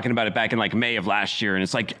even talking about it back in like May of last year, and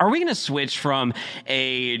it's like, are we going to switch from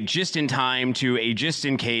a just-in-time to a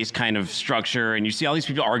just-in-case kind of structure? And you see all these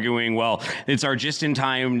people arguing, well, it's our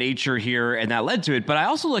just-in-time nature here, and that led to it. But I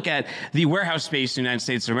also look at the warehouse space in the United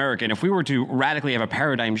States of America, and if we were to radically have a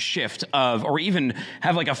paradigm shift or even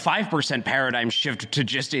have like a 5% paradigm shift to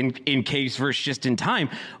just-in-case versus just-in-time,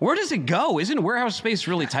 where does it go? Isn't warehouse space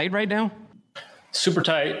really tight right now? Super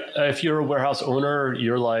tight. If you're a warehouse owner,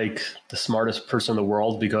 you're like the smartest person in the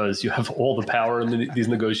world because you have all the power in these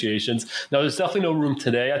negotiations. Now, there's definitely no room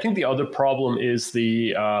today. I think the other problem is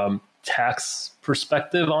the tax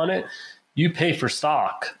perspective on it. You pay for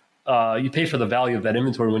stock. You pay for the value of that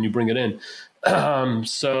inventory when you bring it in.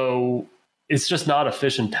 So it's just not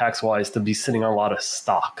efficient tax-wise to be sitting on a lot of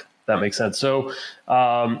stock. That makes sense. So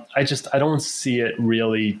I don't see it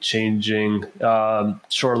really changing.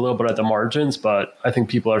 Sure, a little bit at the margins, but I think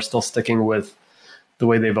people are still sticking with the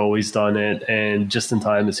way they've always done it, and just in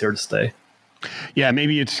time is here to stay. Yeah,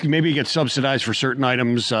 maybe it gets subsidized for certain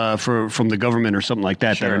items from the government or something like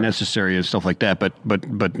that that are necessary and stuff like that,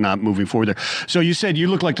 but not moving forward there. So you said you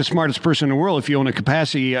look like the smartest person in the world if you own a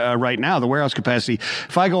capacity right now, the warehouse capacity.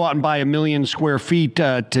 If I go out and buy 1 million square feet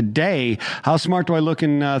today, how smart do I look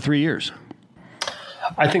in 3 years?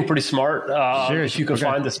 I think pretty smart. If you can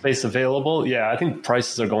find the space available. Yeah, I think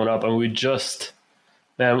prices are going up. And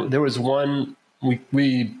there was one,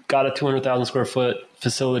 we got a 200,000 square foot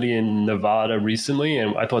facility in Nevada recently,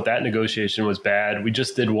 and I thought that negotiation was bad. We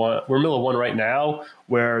just did one. We're in the middle of one right now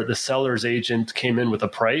where the seller's agent came in with a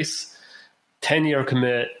price, 10-year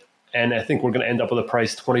commit, and I think we're going to end up with a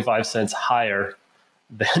price 25 cents higher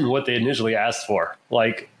than what they initially asked for.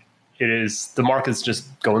 Like, the market's just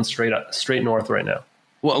going straight north right now.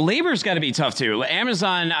 Well, labor's got to be tough, too.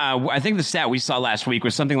 Amazon, I think the stat we saw last week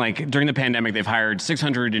was something like during the pandemic, they've hired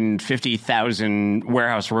 650,000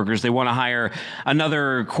 warehouse workers. They want to hire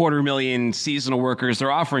another 250,000 seasonal workers.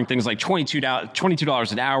 They're offering things like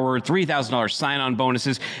 $22 an hour, $3,000 sign-on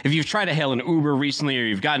bonuses. If you've tried to hail an Uber recently or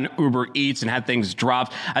you've gotten Uber Eats and had things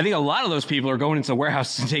dropped, I think a lot of those people are going into the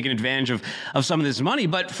warehouse and taking advantage of some of this money.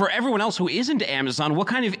 But for everyone else who isn't Amazon, what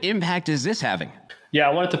kind of impact is this having? Yeah,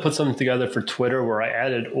 I wanted to put something together for Twitter where I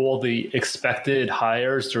added all the expected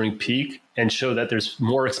hires during peak and show that there's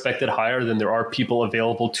more expected hire than there are people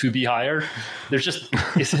available to be hired. There just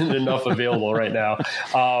isn't enough available right now.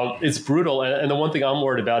 It's brutal. And the one thing I'm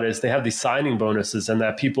worried about is they have these signing bonuses, and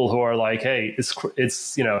that people who are like, hey, it's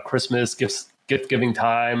Christmas, gift giving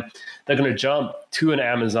time, they're going to jump to an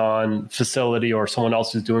Amazon facility or someone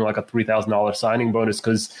else who's doing like a $3,000 signing bonus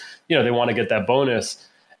because, they want to get that bonus.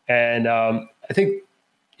 And I think,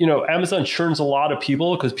 Amazon churns a lot of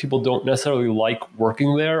people because people don't necessarily like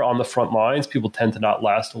working there on the front lines. People tend to not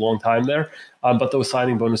last a long time there. But those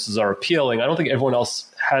signing bonuses are appealing. I don't think everyone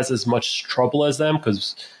else has as much trouble as them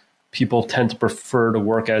because people tend to prefer to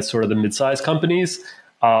work at sort of the mid-sized companies.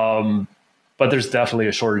 But there's definitely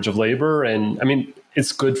a shortage of labor. And I mean,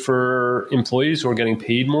 it's good for employees who are getting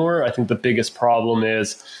paid more. I think the biggest problem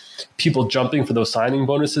is people jumping for those signing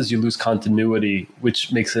bonuses. You lose continuity,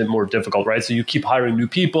 which makes it more difficult, right? So you keep hiring new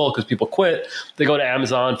people because people quit. They go to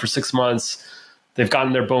Amazon for 6 months. they've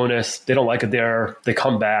gotten their bonus, they don't like it there, they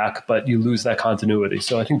come back, but you lose that continuity.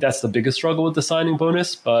 So I think that's the biggest struggle with the signing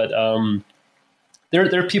bonus. But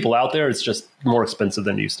there are people out there. It's just more expensive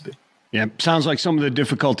than it used to be. Yeah, sounds like some of the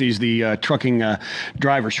difficulties the trucking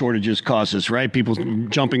driver shortages causes, right? People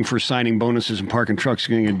jumping for signing bonuses and parking trucks,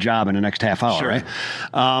 getting a job in the next half hour, right?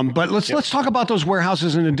 But let's talk about those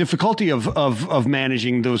warehouses and the difficulty of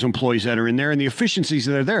managing those employees that are in there and the efficiencies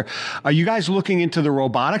that are there. Are you guys looking into the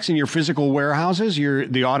robotics in your physical warehouses,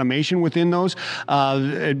 the automation within those,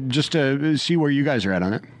 just to see where you guys are at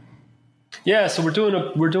on it? Yeah, so we're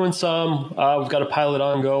doing some. We've got a pilot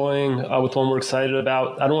ongoing with one we're excited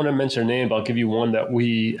about. I don't want to mention a name, but I'll give you one that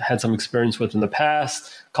we had some experience with in the past.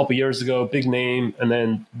 A couple years ago, big name, and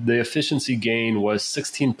then the efficiency gain was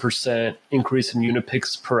 16% increase in unit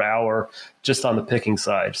picks per hour just on the picking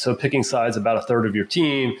side. So picking side is about a third of your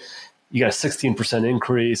team. You got a 16%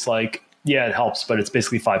 increase. Like, yeah, it helps, but it's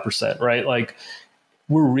basically 5%, right? Like,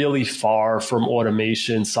 we're really far from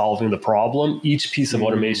automation solving the problem. Each piece of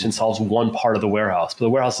automation solves one part of the warehouse, but the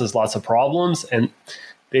warehouse has lots of problems and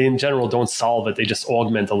they in general don't solve it. They just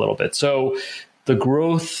augment a little bit. So the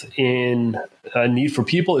growth in need for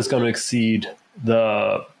people is going to exceed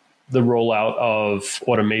the rollout of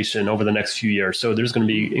automation over the next few years. So there's going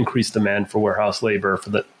to be increased demand for warehouse labor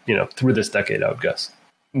for through this decade, I would guess.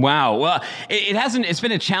 Wow. Well, it's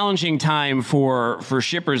been a challenging time for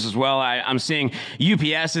shippers as well. I'm seeing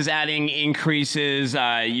UPS is adding increases,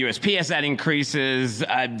 USPS adding increases,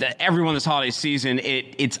 everyone this holiday season,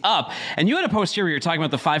 it's up. And you had a post here where you're talking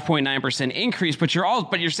about the 5.9% increase, but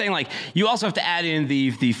you're saying like you also have to add in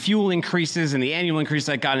the fuel increases and the annual increase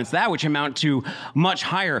that got into that, which amount to much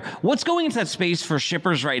higher. What's going into that space for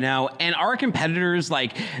shippers right now? And our competitors,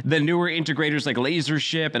 like the newer integrators like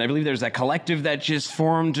LaserShip, and I believe there's that collective that just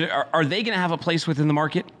formed, are they going to have a place within the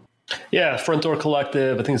market? Yeah, Front Door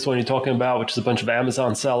Collective, I think it's the one you're talking about, which is a bunch of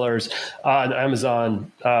Amazon sellers. And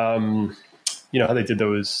Amazon, you know how they did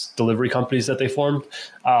those delivery companies that they formed.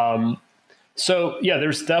 So, yeah,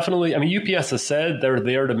 there's definitely, I mean, UPS has said they're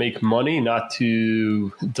there to make money, not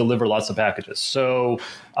to deliver lots of packages. So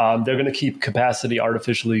they're going to keep capacity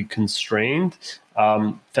artificially constrained.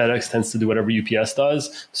 FedEx tends to do whatever UPS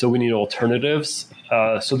does. So we need alternatives.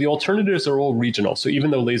 So the alternatives are all regional. So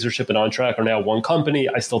even though LaserShip and OnTrack are now one company,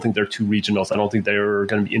 I still think they're two regionals. I don't think they're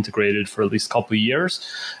going to be integrated for at least a couple of years.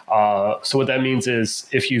 So what that means is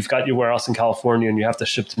if you've got your warehouse in California and you have to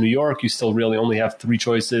ship to New York, you still really only have three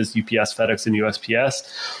choices, UPS, FedEx, and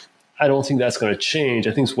USPS. I don't think that's going to change.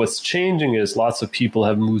 I think what's changing is lots of people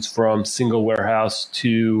have moved from single warehouse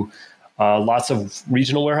to lots of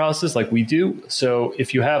regional warehouses like we do. So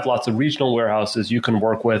if you have lots of regional warehouses, you can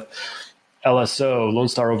work with LSO, Lone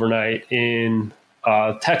Star Overnight in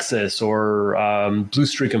Texas, or Blue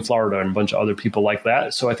Streak in Florida, and a bunch of other people like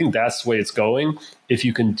that. So I think that's the way it's going. If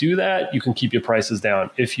you can do that, you can keep your prices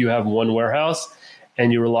down. If you have one warehouse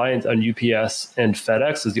and you're reliant on UPS and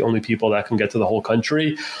FedEx as the only people that can get to the whole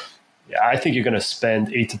country, I think you're going to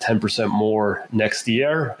spend 8 to 10% more next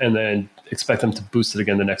year and then expect them to boost it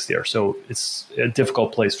again the next year. So it's a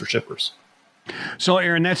difficult place for shippers. So,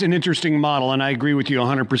 Aaron, that's an interesting model, and I agree with you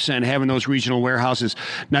 100%, having those regional warehouses.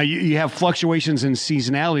 Now, you have fluctuations in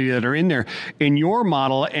seasonality that are in there. In your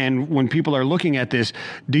model, and when people are looking at this,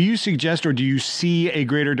 do you suggest or do you see a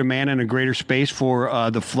greater demand and a greater space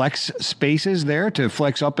for the flex spaces there to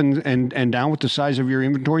flex up and down with the size of your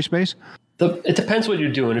inventory space? It depends what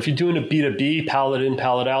you're doing. If you're doing a B2B, pallet in,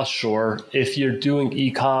 pallet out, sure. If you're doing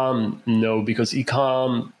e-com, no, because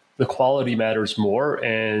e-com, the quality matters more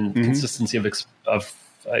and consistency of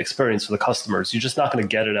experience for the customers. You're just not going to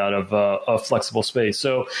get it out of a flexible space.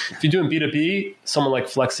 So if you're doing B2B, someone like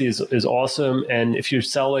Flexi is awesome. And if you're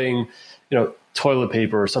selling, toilet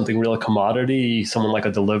paper or something real commodity, someone like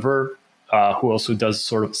a Deliver, who also does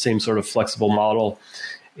same sort of flexible model,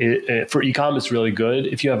 for e-com, it's really good.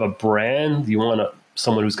 If you have a brand, you want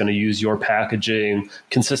someone who's going to use your packaging,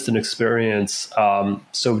 consistent experience.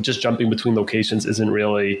 So just jumping between locations isn't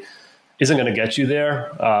going to get you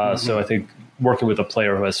there. So I think working with a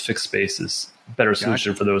player who has fixed space is a better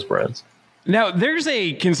solution for those brands. Now, there's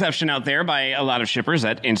a conception out there by a lot of shippers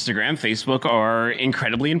that Instagram, Facebook are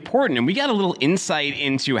incredibly important. And we got a little insight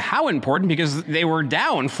into how important, because they were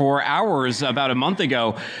down for hours about a month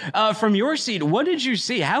ago. From your seat, what did you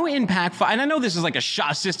see? How impactful? And I know this is like a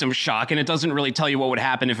system shock, and it doesn't really tell you what would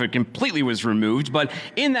happen if it completely was removed. But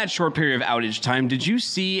in that short period of outage time, did you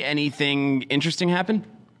see anything interesting happen?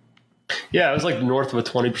 Yeah, it was like north of a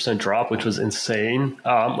 20% drop, which was insane.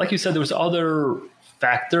 Like you said, there was other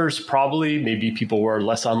factors, probably. Maybe people were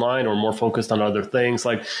less online or more focused on other things.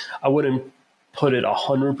 Like, I wouldn't put it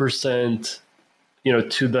 100%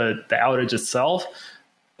 to the outage itself.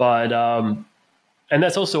 But and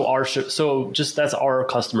that's also our that's our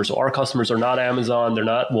customers. So our customers are not Amazon, they're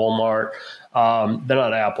not Walmart, they're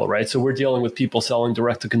not Apple, right? So we're dealing with people selling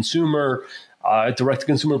direct to consumer. Direct to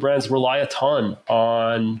consumer brands rely a ton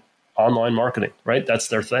on online marketing, right? That's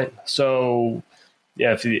their thing. So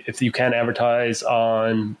yeah, if you can't advertise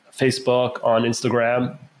on Facebook, on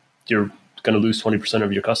Instagram, you're going to lose 20%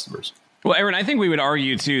 of your customers. Well, Aaron, I think we would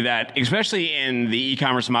argue, too, that especially in the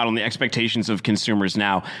e-commerce model and the expectations of consumers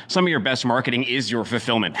now, some of your best marketing is your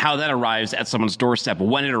fulfillment, how that arrives at someone's doorstep,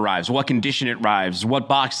 when it arrives, what condition it arrives, what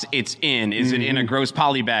box it's in. Is it in a gross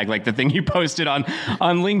poly bag, like the thing you posted on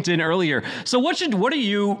LinkedIn earlier? So what are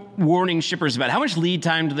you warning shippers about? How much lead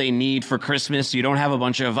time do they need for Christmas so you don't have a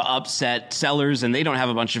bunch of upset sellers and they don't have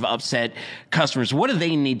a bunch of upset customers? What do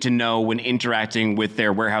they need to know when interacting with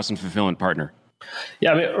their warehouse and fulfillment partner?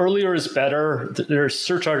 Yeah, I mean, earlier is better. Their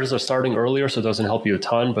surcharges are starting earlier, so it doesn't help you a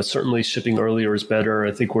ton, but certainly shipping earlier is better.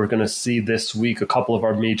 I think we're going to see this week a couple of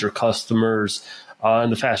our major customers in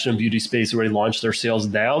the fashion and beauty space already launch their sales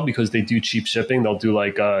now because they do cheap shipping. They'll do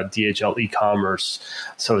like DHL e-commerce.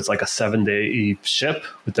 So it's like a 7-day ship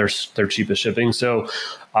with their cheapest shipping. So,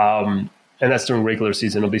 and that's during regular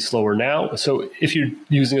season. It'll be slower now. So if you're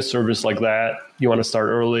using a service like that, you want to start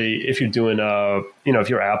early. If you're doing if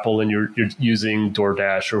you're Apple and you're using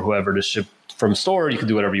DoorDash or whoever to ship from store, you can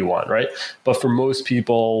do whatever you want, right? But for most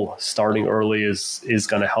people, starting early is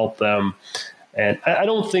going to help them. And I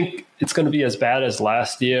don't think it's going to be as bad as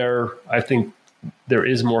last year. I think there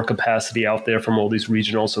is more capacity out there from all these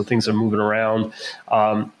regionals, so things are moving around.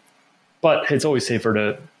 But it's always safer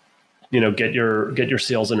to get your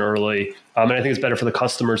sales in early. And I think it's better for the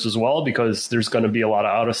customers as well because there's going to be a lot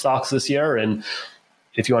of out of stocks this year. And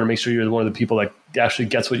if you want to make sure you're one of the people that actually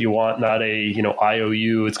gets what you want, not a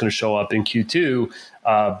IOU, it's going to show up in Q2,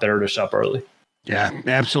 better to shop early. Yeah,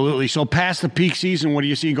 absolutely. So past the peak season, what do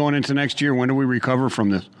you see going into next year? When do we recover from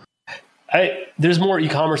this? There's more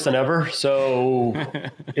e-commerce than ever. So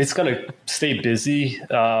it's going to stay busy.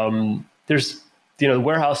 The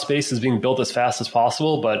warehouse space is being built as fast as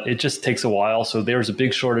possible, but it just takes a while. So there's a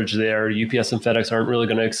big shortage there. UPS and FedEx aren't really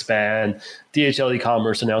going to expand. DHL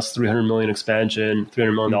e-commerce announced $300 million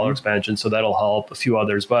expansion. So that'll help a few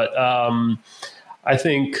others. But I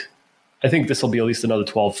think this will be at least another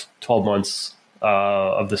 12 months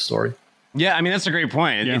of this story. Yeah, I mean, that's a great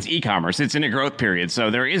point. It's e-commerce. It's in a growth period, so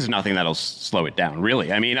there is nothing that'll slow it down,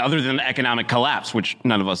 really. I mean, other than economic collapse, which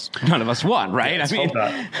none of us want, right? Let's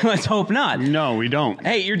hope not. No, we don't.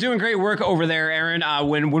 Hey, you're doing great work over there, Aaron.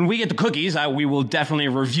 When we get the cookies, we will definitely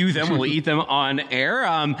review them. We'll eat them on air.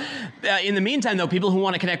 In the meantime, though, people who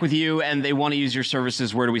want to connect with you and they want to use your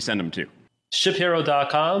services, where do we send them to?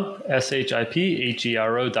 ShipHero.com,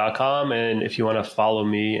 ShipHero.com. And if you want to follow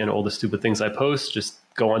me and all the stupid things I post, just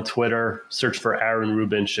go on Twitter, search for Aaron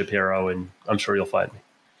Rubin Ship Hero, and I'm sure you'll find me.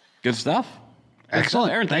 Good stuff.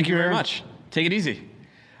 Excellent. Aaron, thank you very much. Take it easy.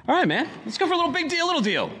 All right, man. Let's go for a little big deal, little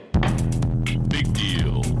deal. Big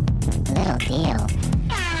deal. Little deal.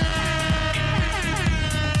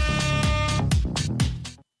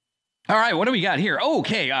 All right, what do we got here?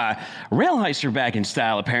 Okay, Rail Heister back in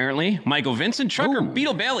style, apparently. Michael Vincent, trucker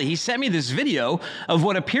Beetle Bailey, he sent me this video of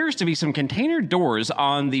what appears to be some container doors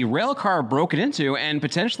on the rail car broken into and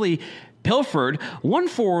potentially pilfered. One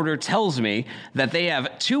forwarder tells me that they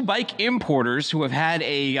have 2 bike importers who have had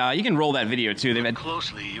a, you can roll that video too. They've had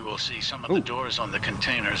closely, you will see some of the doors on the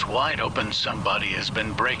containers wide open. Somebody has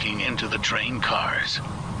been breaking into the train cars.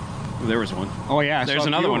 There was one. Oh, yeah. There's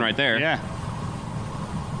another one right there. Yeah.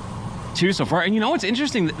 2 so far. And you know what's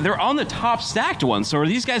interesting? They're on the top stacked ones. So are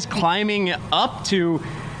these guys climbing up to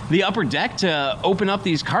the upper deck to open up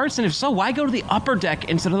these carts? And if so, why go to the upper deck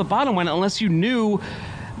instead of the bottom one unless you knew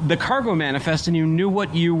the cargo manifest and you knew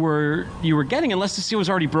what you were getting, unless the seal was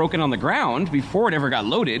already broken on the ground before it ever got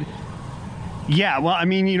loaded? Yeah, well, I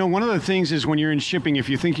mean, one of the things is when you're in shipping, if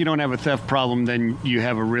you think you don't have a theft problem, then you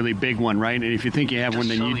have a really big one, right? And if you think you have one,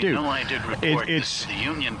 then you do. I did report this to the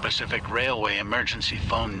Union Pacific Railway emergency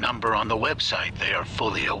phone number on the website. They are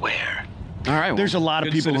fully aware. All right. Well, there's a lot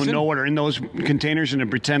of people who know what are in those containers and to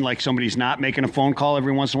pretend like somebody's not making a phone call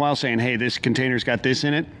every once in a while saying, hey, this container's got this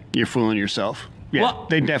in it. You're fooling yourself. Yeah, well,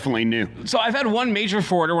 they definitely knew. So I've had one major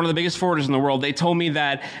forwarder, one of the biggest forwarders in the world. They told me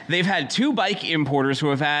that they've had 2 bike importers who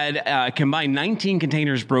have had combined 19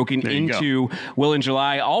 containers broken into Will in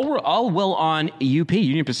July. All Will on UP,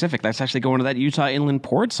 Union Pacific. That's actually going to that Utah inland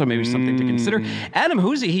port, so maybe something to consider. Adam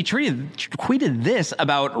Hoosie, he tweeted this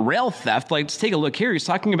about rail theft. Let's take a look here. He's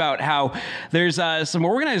talking about how there's some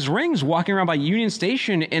organized rings walking around by Union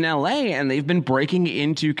Station in LA, and they've been breaking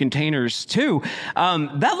into containers too.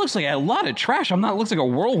 That looks like a lot of trash. I'm not. It looks like a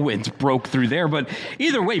whirlwind broke through there. But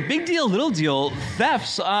either way, big deal, little deal.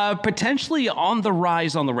 Thefts potentially on the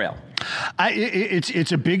rise on the rail.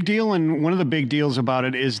 It's a big deal, and one of the big deals about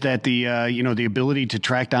it is that the ability to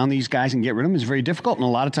track down these guys and get rid of them is very difficult. And a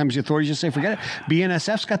lot of times the authorities just say, forget it.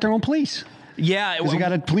 BNSF's got their own police. Yeah. Because they got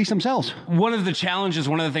to police themselves. One of the challenges,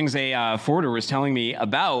 one of the things a forwarder was telling me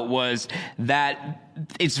about was that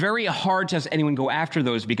it's very hard to have anyone go after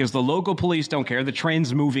those because the local police don't care. The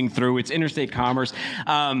train's moving through. It's interstate commerce.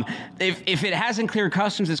 If it hasn't cleared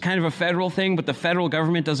customs, it's kind of a federal thing, but the federal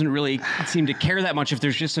government doesn't really seem to care that much if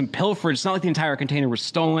there's just some pilferage. It's not like the entire container was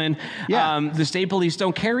stolen. Yeah. The state police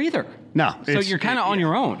don't care either. No. So you're kind of on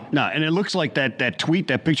your own. No, and it looks like that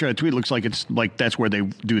picture of that tweet looks like it's like that's where they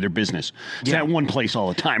do their business. It's at one place all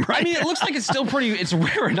the time, right? I mean, it looks like it's still it's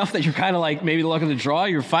rare enough that you're kind of like maybe the luck of the draw,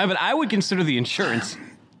 you're fine, but I would consider the insurance.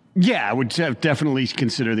 Yeah, I would definitely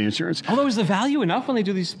consider the insurance. Although, is the value enough when they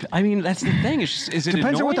do these? I mean, that's the thing. Is it depends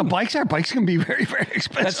annoying? on what the bikes are. Bikes can be very, very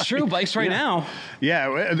expensive. That's true. Bikes now.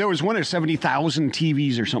 Yeah, there was one at 70,000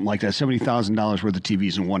 TVs or something like that. $70,000 worth of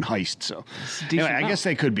TVs in one heist. So anyway, I guess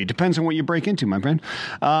they could be. Depends on what you break into, my friend.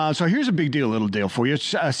 So here's a big deal, little deal for you.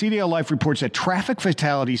 CDL Life reports that traffic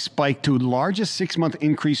fatalities spiked to the largest 6-month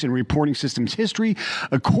increase in reporting systems history,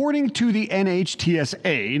 according to the NHTSA,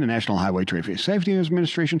 the National Highway Traffic Safety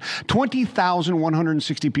Administration.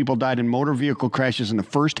 20,160 people died in motor vehicle crashes in the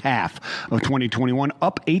first half of 2021,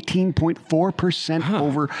 up 18.4%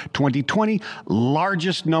 over 2020.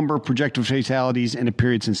 Largest number of projected fatalities in a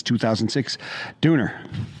period since 2006. Dooner.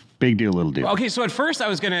 Big deal, little deal. Okay, so at first I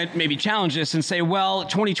was going to maybe challenge this and say, well,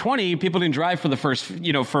 2020, people didn't drive for the first,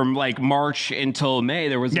 from like March until May.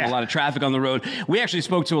 There wasn't a lot of traffic on the road. We actually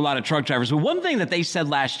spoke to a lot of truck drivers. But one thing that they said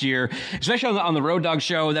last year, especially on the Road Dog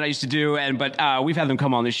show that I used to do, but we've had them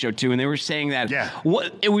come on this show too, and they were saying that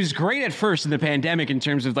it was great at first in the pandemic in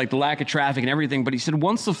terms of like the lack of traffic and everything. But he said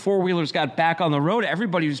once the four-wheelers got back on the road,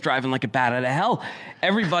 everybody was driving like a bat out of hell.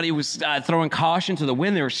 Everybody was throwing caution to the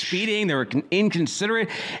wind. They were speeding. They were inconsiderate.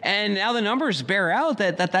 And now the numbers bear out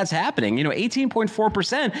that's happening.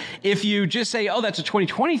 18.4%. If you just say, oh, that's a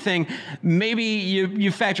 2020 thing, maybe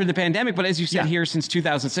you factor in the pandemic. But as you said here, since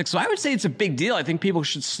 2006. So I would say it's a big deal. I think people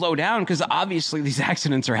should slow down because obviously these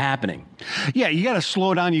accidents are happening. Yeah, you got to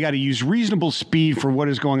slow down. You got to use reasonable speed for what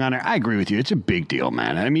is going on there. I agree with you. It's a big deal,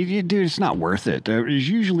 man. I mean, dude, it's not worth it.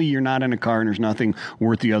 Usually you're not in a car and there's nothing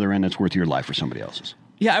worth the other end that's worth your life or somebody else's.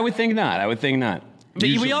 Yeah, I would think not. But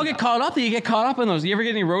we all get caught up. You get caught up in those. Do you ever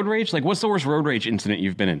get any road rage? Like, what's the worst road rage incident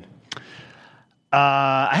you've been in?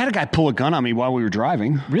 I had a guy pull a gun on me while we were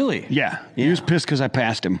driving. Really? Yeah. He was pissed because I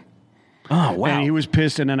passed him. Oh, wow. And he was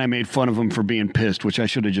pissed, and then I made fun of him for being pissed, which I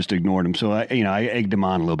should have just ignored him. So, I egged him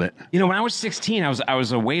on a little bit. When I was 16, I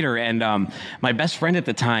was a waiter, and my best friend at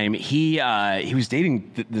the time, he was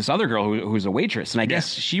dating this other girl who was a waitress, and I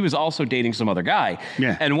guess she was also dating some other guy.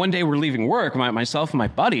 Yeah. And one day we're leaving work, myself and my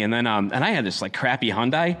buddy, and then and I had this like crappy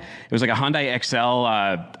Hyundai. It was like a Hyundai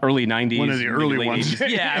XL, early 90s. One of the early ones. 80s.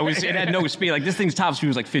 Yeah, it had no speed. Like this thing's top speed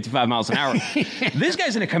was like 55 miles an hour. This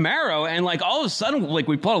guy's in a Camaro, and like all of a sudden, like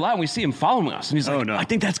we pull out and we see him following us. And he's like, I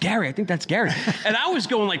think that's Gary. And I was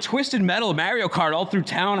going like Twisted Metal, Mario Kart all through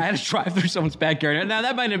town. I had to drive through someone's backyard. Now,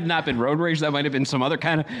 that might have not been road rage. That might have been some other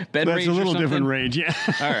kind of bed rage. That's a little different rage, yeah.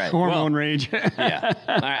 All right. Hormone rage. Yeah.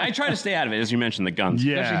 All right. I try to stay out of it, as you mentioned, the guns.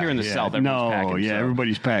 Yeah, especially here in the South. Everyone's packing.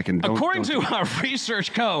 Everybody's packing. According to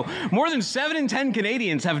Research Co., more than 7 in 10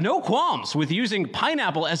 Canadians have no qualms with using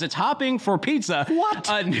pineapple as a topping for pizza. What?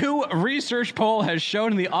 A new research poll has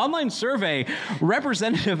shown in the online survey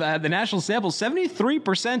representative at the national sample,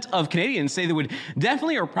 73% of Canadians say they would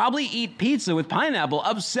definitely or probably eat pizza with pineapple,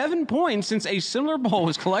 up 7 points since a similar poll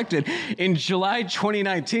was collected in July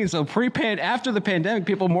 2019. So after the pandemic,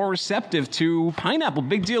 people more receptive to pineapple.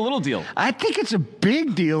 Big deal, little deal. I think it's a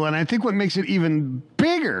big deal, and I think what makes it even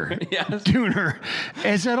bigger, Dooner,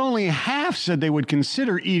 is that only half said they would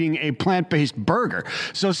consider eating a plant-based burger.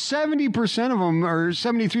 So 70% of them, or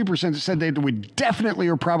 73% said they would definitely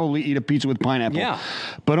or probably eat a pizza with pineapple. Yeah.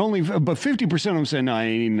 But 50% of them said, no, I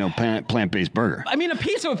ain't eating no plant-based burger. I mean, a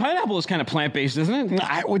pizza with pineapple is kind of plant-based, isn't it?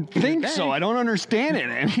 I would think so. I don't understand it.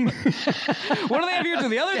 I mean, what do they have here?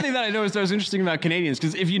 The other thing that I noticed that was interesting about Canadians,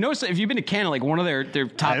 because if you've been to Canada, like one of their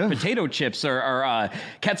top potato chips are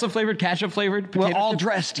ketchup flavored potato chips. well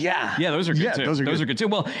dressed. Yeah. Yeah, those are good too. Those are good too.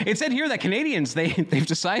 Well, it said here that Canadians they've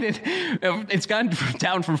decided it's gone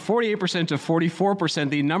down from 48% to 44%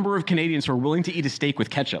 the number of Canadians who are willing to eat a steak with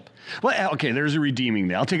ketchup. Well, okay, there's a redeeming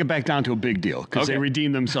there. I'll take it back down to a big deal because they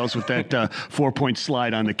redeemed themselves with that 4-point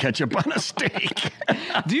slide on the ketchup on a steak.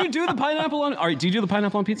 Do you do the pineapple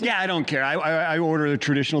on pizza? Yeah, I don't care. I order the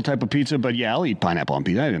traditional type of pizza, but yeah, I'll eat pineapple on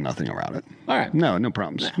pizza. I did nothing around it. All right. No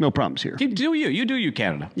problems. No problems here. You do you,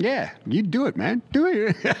 Canada. Yeah, you do it, man. Do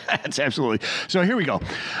it. That's absolutely. So here we go.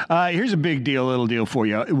 Here's a big deal, little deal for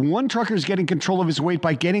you. One trucker is getting control of his weight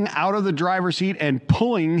by getting out of the driver's seat and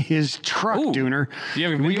pulling his truck, Dooner. Do you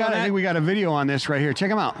have a video I think we got a video on this right here.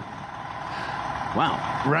 Check him out. Wow.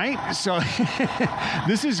 Right? So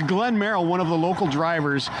this is Glenn Merrill, one of the local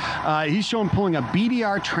drivers. He's shown pulling a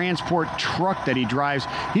BDR transport truck that he drives.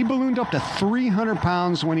 He ballooned up to 300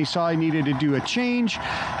 pounds when he saw he needed to do a change.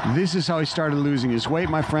 This is how he started losing his weight,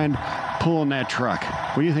 my friend, pulling that truck.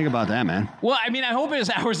 What do you think about that, man? Well, I mean, I hope his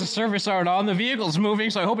hours of service aren't on. The vehicle's moving,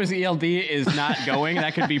 so I hope his ELD is not going.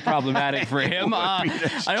 That could be problematic for him.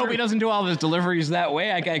 I hope he doesn't do all of his deliveries that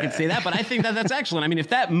way. I could say that, but I think that's excellent. I mean, if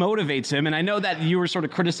that motivates him, and I know that you were sort of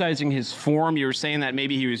criticizing his form. You were saying that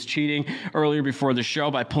maybe he was cheating earlier before the show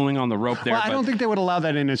by pulling on the rope there. Well, I don't think they would allow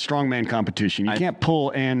that in a strongman competition. You can't pull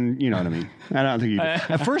and, you know what I mean. I don't think you do.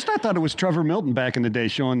 At first, I thought it was Trevor Milton back in the day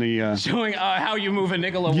showing the... Showing how you move a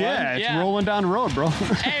nickel of one. Yeah, it's rolling down the road, bro.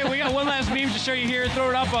 Hey, we got one last meme to show you here. Throw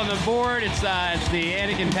it up on the board. It's the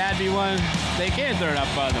Anakin Padme one. They can throw it up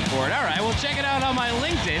on the board. All right, well, check it out on my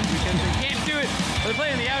LinkedIn because they can't do it. We're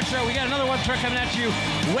playing the outro. We got another web truck coming at you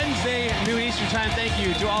Wednesday, noon Eastern time. Thank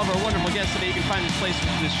you to all of our wonderful guests today. You can find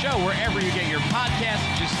this show wherever you get your podcast.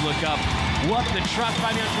 Just look up What the Truck.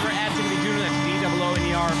 Find me on Twitter at Timothy Dooner. That's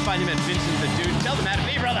DOONER. Find him at Vincent the Dude. Tell them how to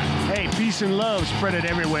be, brother. Hey, peace and love. Spread it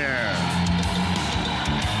everywhere.